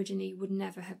 Hardanger originally would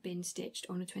never have been stitched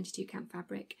on a 22 count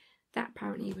fabric. That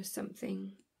apparently was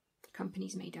something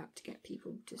companies made up to get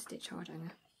people to stitch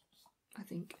Hardanger, I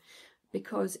think,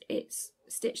 because it's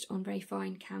stitched on very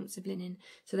fine counts of linen.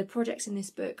 So the projects in this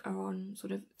book are on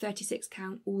sort of 36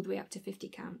 count all the way up to 50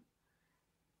 count,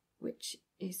 which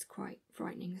is quite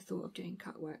frightening, the thought of doing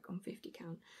cut work on 50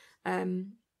 count.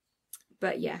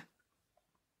 But yeah.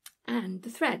 And the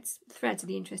threads are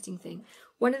the interesting thing.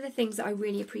 One of the things that I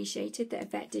really appreciated that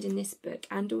Yvette did in this book,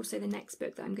 and also the next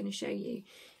book that I'm going to show you,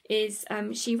 is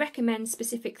she recommends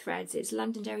specific threads. It's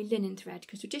Londonderry linen thread,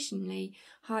 because traditionally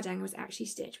Hardanger was actually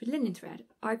stitched with linen thread.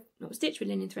 I've not stitched with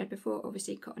linen thread before,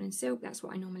 obviously cotton and silk, that's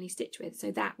what I normally stitch with,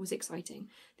 so that was exciting.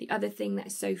 The other thing that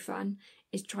is so fun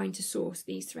is trying to source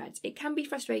these threads. It can be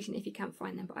frustrating if you can't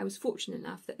find them, but I was fortunate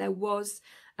enough that there was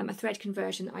a thread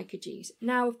conversion that I could use.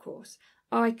 Now, of course,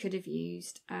 I could have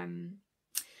used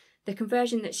the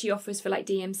conversion that she offers for like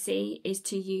DMC is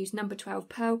to use number 12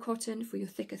 pearl cotton for your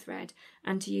thicker thread,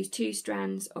 and to use 2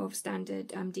 strands of standard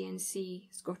DNC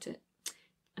Scarlet.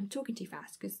 I'm talking too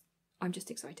fast because I'm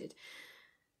just excited.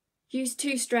 Use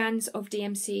 2 strands of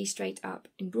DMC straight up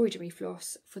embroidery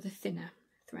floss for the thinner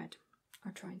thread.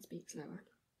 I'll try and speak slower.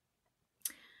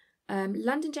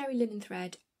 Londonderry linen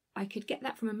thread, I could get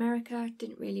that from America,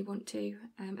 didn't really want to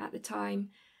at the time.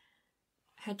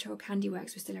 Hedgehog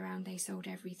Handiworks were still around, they sold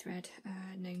every thread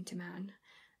known to man.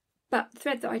 But the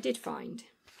thread that I did find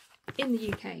in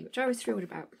the UK, which I was thrilled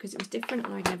about because it was different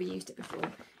and I'd never used it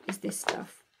before, is this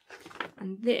stuff.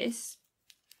 And this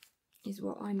is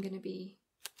what I'm going to be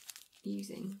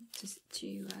using to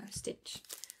stitch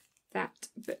that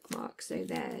bookmark. So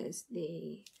there's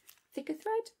the thicker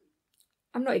thread.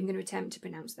 I'm not even going to attempt to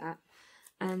pronounce that.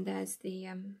 And there's the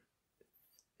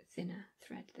thinner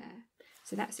thread there.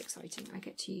 So that's exciting. I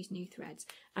get to use new threads,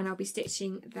 and I'll be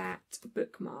stitching that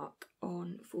bookmark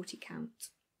on 40 count.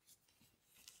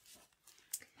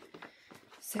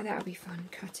 So that'll be fun,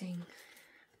 cutting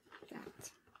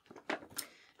that.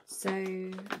 So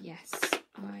yes,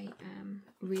 I am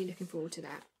really looking forward to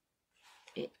that.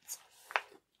 It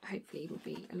hopefully will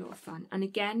be a lot of fun. And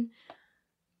again,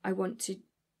 I want to,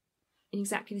 in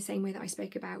exactly the same way that I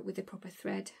spoke about with the proper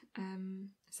thread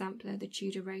sampler, the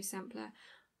Tudor Rose sampler,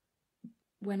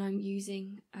 when I'm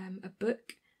using a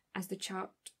book as the chart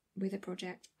with a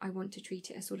project, I want to treat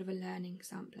it as sort of a learning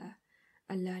sampler,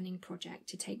 a learning project,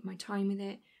 to take my time with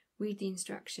it, read the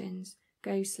instructions,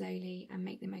 go slowly and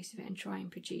make the most of it and try and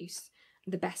produce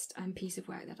the best piece of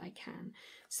work that I can.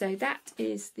 So that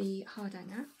is the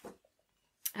Hardanger.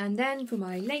 And then for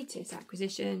my latest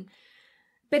acquisition,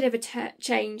 bit of a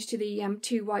change to the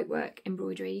 2 whitework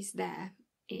embroideries, there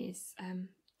is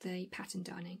the pattern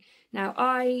darning. Now,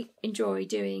 I enjoy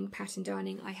doing pattern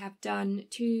darning. I have done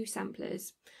 2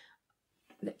 samplers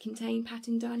that contain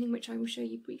pattern darning, which I will show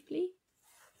you briefly,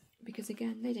 because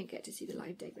again, they don't get to see the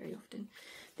live day very often.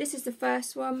 This is the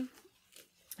first one.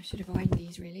 I should have ironed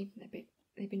these really,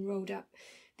 they've been rolled up.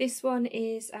 This one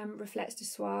is Reflets de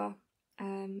Soie,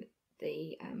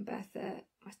 the Berthe,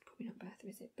 probably not Berthe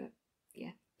is it, but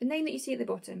yeah, the name that you see at the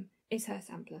bottom is her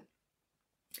sampler.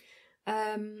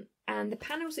 And the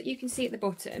panels that you can see at the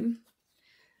bottom,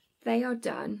 they are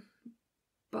done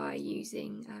by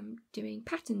using doing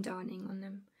pattern darning on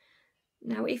them.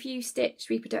 Now, if you stitch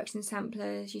reproduction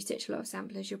samplers, you stitch a lot of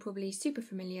samplers, you're probably super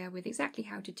familiar with exactly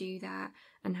how to do that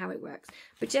and how it works.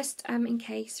 But just in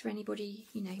case for anybody,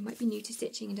 you know, who might be new to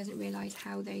stitching and doesn't realise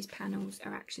how those panels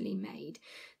are actually made,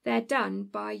 they're done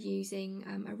by using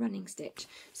a running stitch.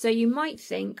 So you might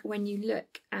think when you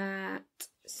look at,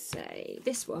 say,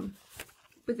 this one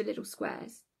with the little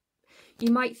squares,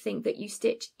 you might think that you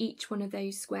stitch each one of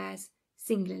those squares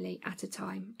singularly at a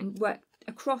time and work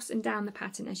across and down the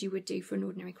pattern as you would do for an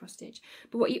ordinary cross stitch.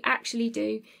 But what you actually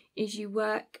do is you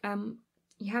work,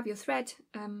 you have your thread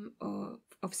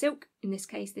of silk. In this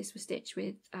case, this was stitched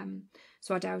with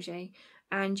Soie,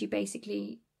 and you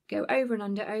basically go over and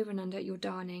under, you're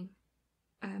darning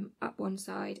up one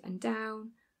side and down,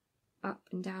 up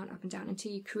and down, up and down,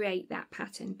 until you create that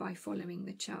pattern by following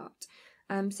the chart.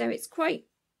 So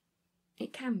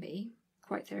it can be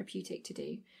quite therapeutic to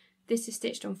do. This is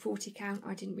stitched on 40 count.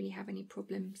 I didn't really have any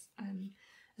problems,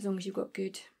 as long as you've got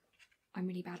good, I'm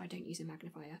really bad, I don't use a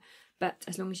magnifier, but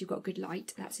as long as you've got good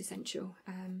light, that's essential.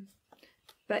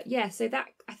 But yeah, so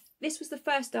this was the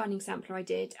first darning sampler I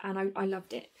did, and I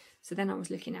loved it. So then I was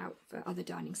looking out for other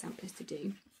darning samplers to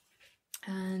do.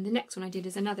 And the next one I did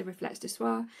is another Reflets de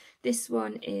Soie. This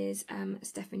one is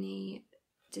Stéphanie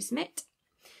Desmidt.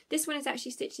 This one is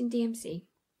actually stitched in DMC.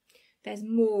 There's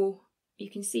more, you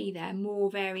can see there,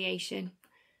 more variation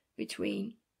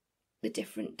between the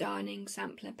different darning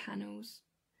sampler panels.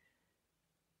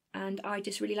 and I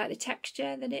just really like the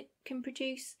texture that it can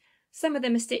produce. Some of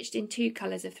them are stitched in 2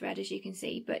 colours of thread, as you can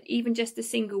see, but even just the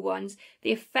single ones,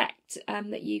 the effect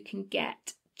that you can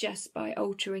get just by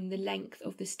altering the length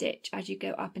of the stitch as you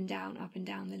go up and down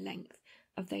the length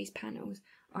of those panels,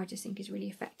 I just think is really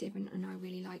effective, and I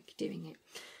really like doing it.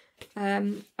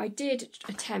 I did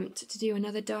attempt to do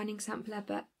another darning sampler,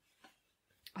 but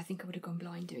I think I would have gone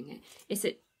blind doing it. It's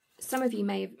that some of you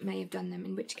may have done them,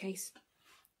 in which case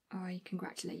I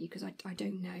congratulate you, because I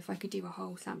don't know if I could do a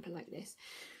whole sampler like this.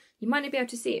 You might not be able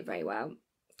to see it very well.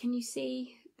 Can you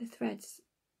see the threads?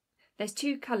 There's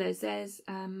 2 colours. There's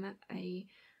one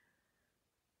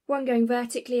going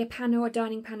vertically, a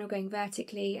darning panel going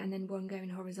vertically, and then one going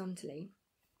horizontally.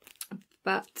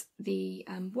 But the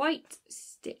white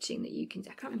stitching that you can,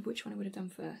 I can't remember which one I would have done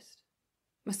first.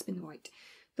 Must have been the white.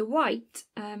 The white,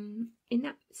 in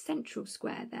that central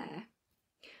square there,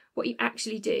 what you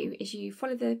actually do is you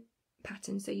follow the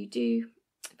pattern. So you do,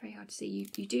 very hard to see,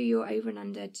 you do your over and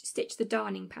under, stitch the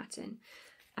darning pattern,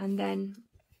 and then,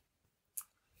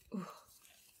 oh,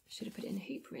 should have put it in a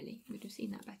hoop really, would have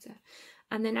seen that better.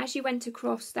 And then as you went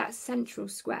across that central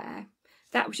square,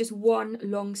 that was just one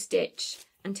long stitch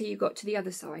until you got to the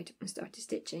other side and started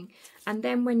stitching. And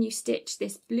then when you stitch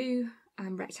this blue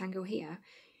rectangle here,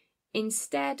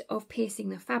 instead of piercing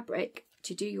the fabric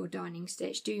to do your darning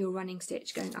stitch, do your running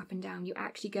stitch going up and down, you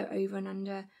actually go over and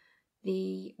under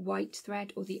the white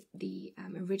thread, or the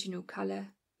original colour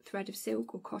thread of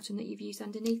silk or cotton that you've used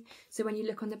underneath. So when you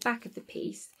look on the back of the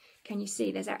piece, can you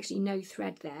see there's actually no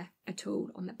thread there at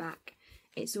all on the back?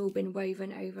 It's all been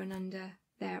woven over and under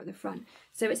there at the front.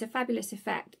 So it's a fabulous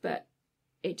effect, but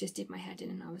it just did my head in,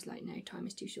 and I was like, no, time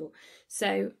is too short.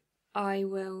 So I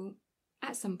will,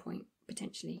 at some point,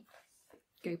 potentially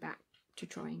go back to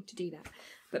trying to do that.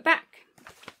 But back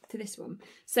to this one.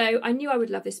 So I knew I would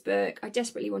love this book. I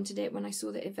desperately wanted it when I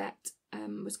saw that Yvette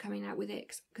was coming out with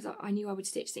it, because I knew I would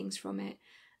stitch things from it,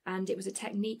 and it was a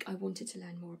technique I wanted to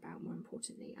learn more about, more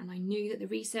importantly, and I knew that the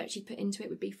research she'd put into it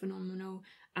would be phenomenal,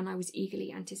 and I was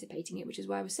eagerly anticipating it, which is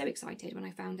why I was so excited when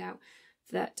I found out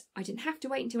that I didn't have to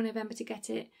wait until November to get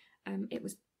it. It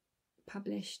was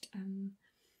published,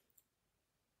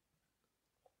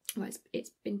 well,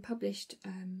 it's been published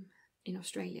in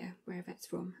Australia, where Yvette's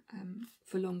from,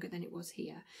 for longer than it was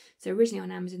here. So originally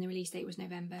on Amazon the release date was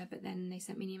November, but then they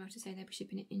sent me an email to say they'd be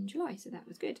shipping it in July, so that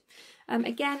was good.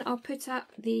 Again, I'll put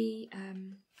up the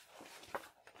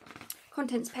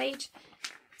contents page,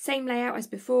 same layout as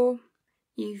before.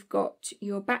 You've got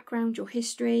your background, your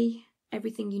history,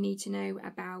 everything you need to know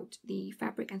about the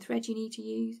fabric and thread you need to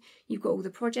use. You've got all the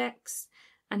projects,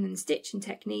 and then the stitch and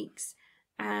techniques,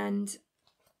 and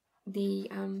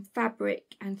the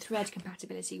fabric and thread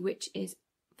compatibility, which is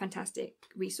a fantastic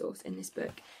resource in this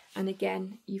book. And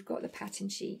again, you've got the pattern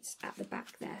sheets at the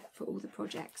back there for all the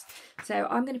projects. So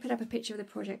I'm going to put up a picture of the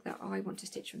project that I want to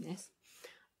stitch from this.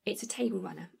 It's a table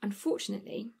runner.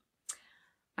 Unfortunately,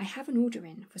 I have an order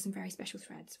in for some very special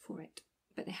threads for it,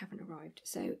 but they haven't arrived.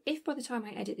 So if by the time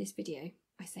I edit this video,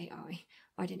 I say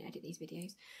I didn't edit these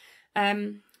videos,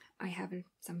 I have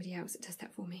somebody else that does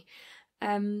that for me.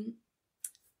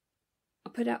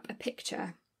 I'll put up a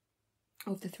picture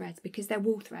of the threads, because they're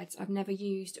wool threads. I've never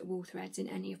used wool threads in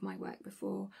any of my work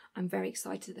before. I'm very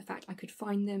excited at the fact I could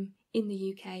find them in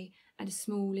the UK at a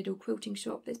small little quilting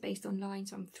shop that's based online,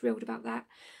 so I'm thrilled about that.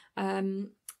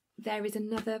 There is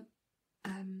another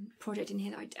project in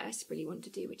here that I desperately want to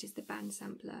do, which is the band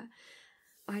sampler.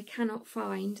 I cannot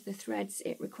find the threads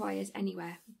it requires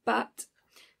anywhere, but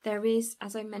there is,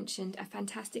 as I mentioned, a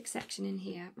fantastic section in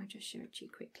here. I'll just show it to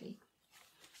you quickly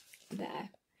there,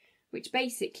 which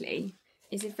basically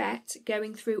is Yvette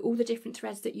going through all the different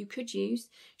threads that you could use,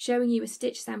 showing you a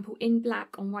stitch sample in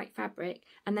black on white fabric,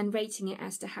 and then rating it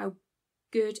as to how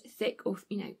good, thick or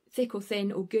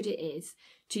thin or good it is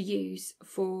to use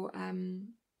for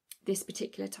this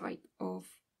particular type of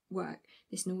work,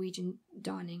 this Norwegian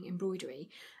darning embroidery.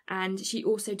 And she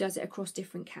also does it across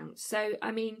different counts. So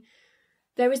I mean,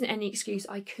 there isn't any excuse.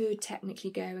 I could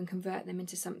technically go and convert them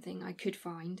into something I could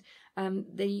find.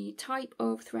 The type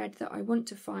of thread that I want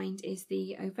to find is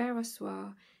the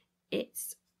Soie.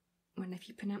 It's, well, if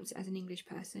you pronounce it as an English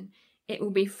person, it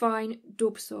will be fine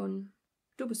Daubson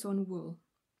wool.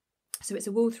 So it's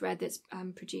a wool thread that's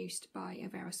produced by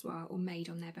Soie, or made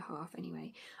on their behalf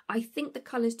anyway. I think the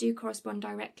colours do correspond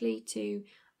directly to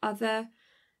other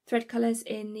thread colours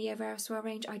in the Soie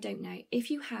range. I don't know. If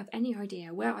you have any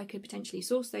idea where I could potentially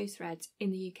source those threads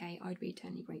in the UK, I'd be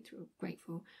eternally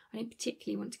grateful. I don't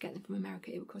particularly want to get them from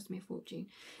America. It would cost me a fortune.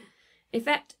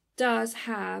 Yvette does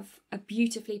have a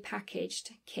beautifully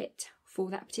packaged kit for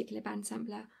that particular band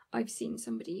sampler. I've seen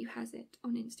somebody who has it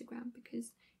on Instagram,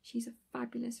 because she's a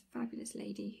fabulous, fabulous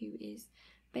lady who is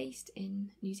based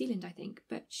in New Zealand, I think,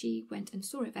 but she went and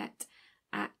saw Yvette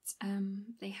at,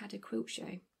 they had a quilt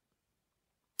show,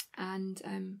 and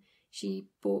she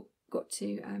got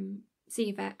to see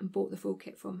Yvette and bought the full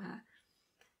kit from her.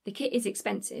 The kit is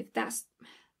expensive.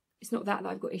 It's not that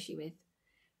I've got issue with.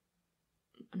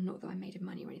 Not that I made of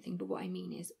money or anything, but what I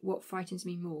mean is, what frightens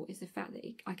me more is the fact that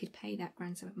I could pay that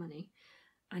grand sum of money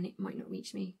and it might not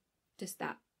reach me. Just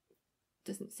that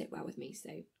doesn't sit well with me, so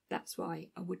that's why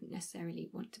I wouldn't necessarily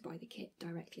want to buy the kit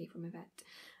directly from Yvette.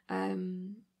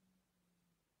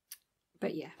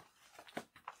 But yeah,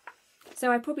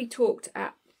 so I probably talked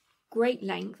at great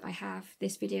length.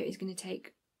 This video is going to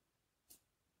take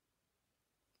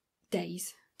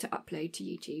days to upload to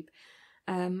YouTube,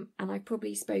 and I've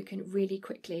probably spoken really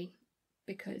quickly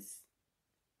because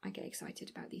I get excited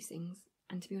about these things,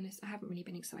 and to be honest, I haven't really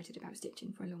been excited about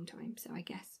stitching for a long time, so I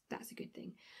guess that's a good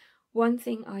thing. One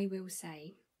thing I will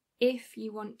say, if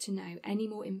you want to know any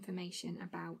more information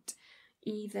about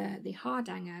either the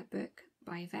Hardanger book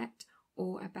by Yvette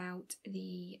or about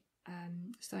the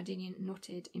Sardinian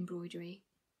knotted embroidery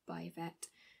by Yvette,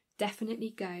 definitely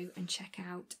go and check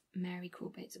out Mary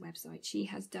Corbett's website. She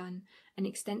has done an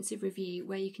extensive review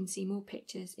where you can see more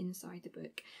pictures inside the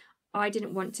book. I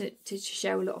didn't want to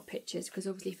show a lot of pictures because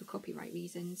obviously for copyright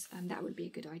reasons that would be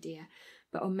a good idea.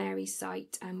 But on Mary's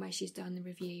site, where she's done the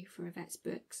review for Yvette's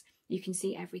books, you can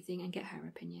see everything and get her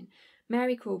opinion.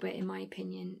 Mary Corbett, in my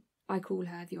opinion, I call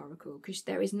her the Oracle, because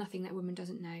there is nothing that woman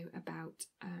doesn't know about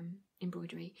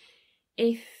embroidery.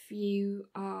 If you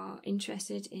are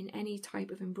interested in any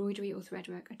type of embroidery or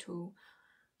threadwork at all,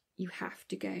 you have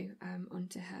to go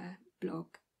onto her blog.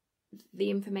 The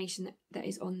information that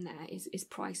is on there is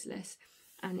priceless,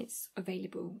 and it's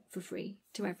available for free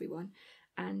to everyone,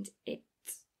 and it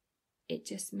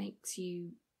just makes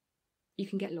you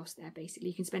can get lost there. Basically,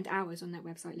 you can spend hours on that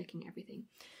website looking at everything.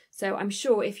 So I'm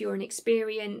sure if you're an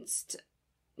experienced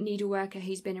needleworker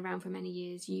who's been around for many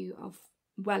years, you are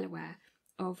well aware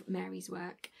of Mary's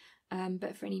work,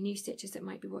 but for any new stitchers that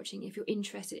might be watching, if you're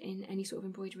interested in any sort of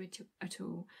embroidery at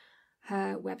all,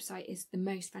 her website is the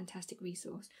most fantastic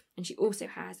resource. And she also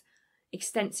has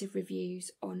extensive reviews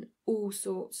on all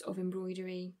sorts of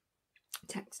embroidery,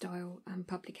 textile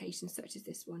publications such as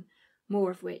this one, more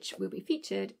of which will be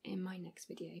featured in my next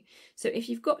video. So if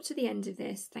you've got to the end of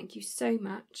this, thank you so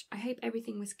much. I hope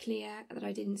everything was clear, that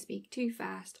I didn't speak too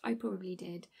fast. I probably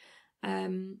did,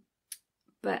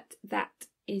 but that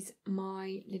is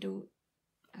my little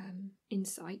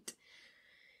insight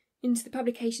into the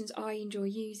publications I enjoy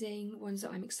using, ones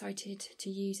that I'm excited to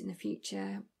use in the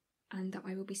future and that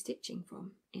I will be stitching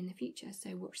from in the future.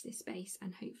 So watch this space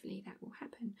and hopefully that will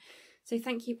happen. So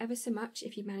thank you ever so much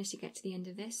if you've managed to get to the end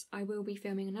of this. I will be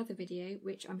filming another video,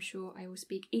 which I'm sure I will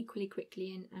speak equally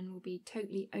quickly and will be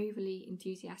totally overly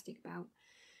enthusiastic about,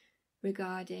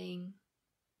 regarding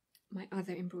my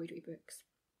other embroidery books,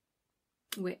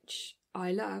 which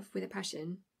I love with a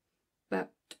passion,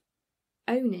 but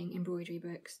owning embroidery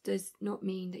books does not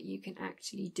mean that you can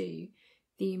actually do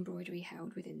the embroidery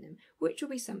held within them, which will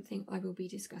be something I will be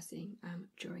discussing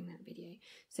during that video.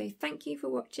 So thank you for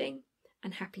watching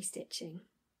and happy stitching.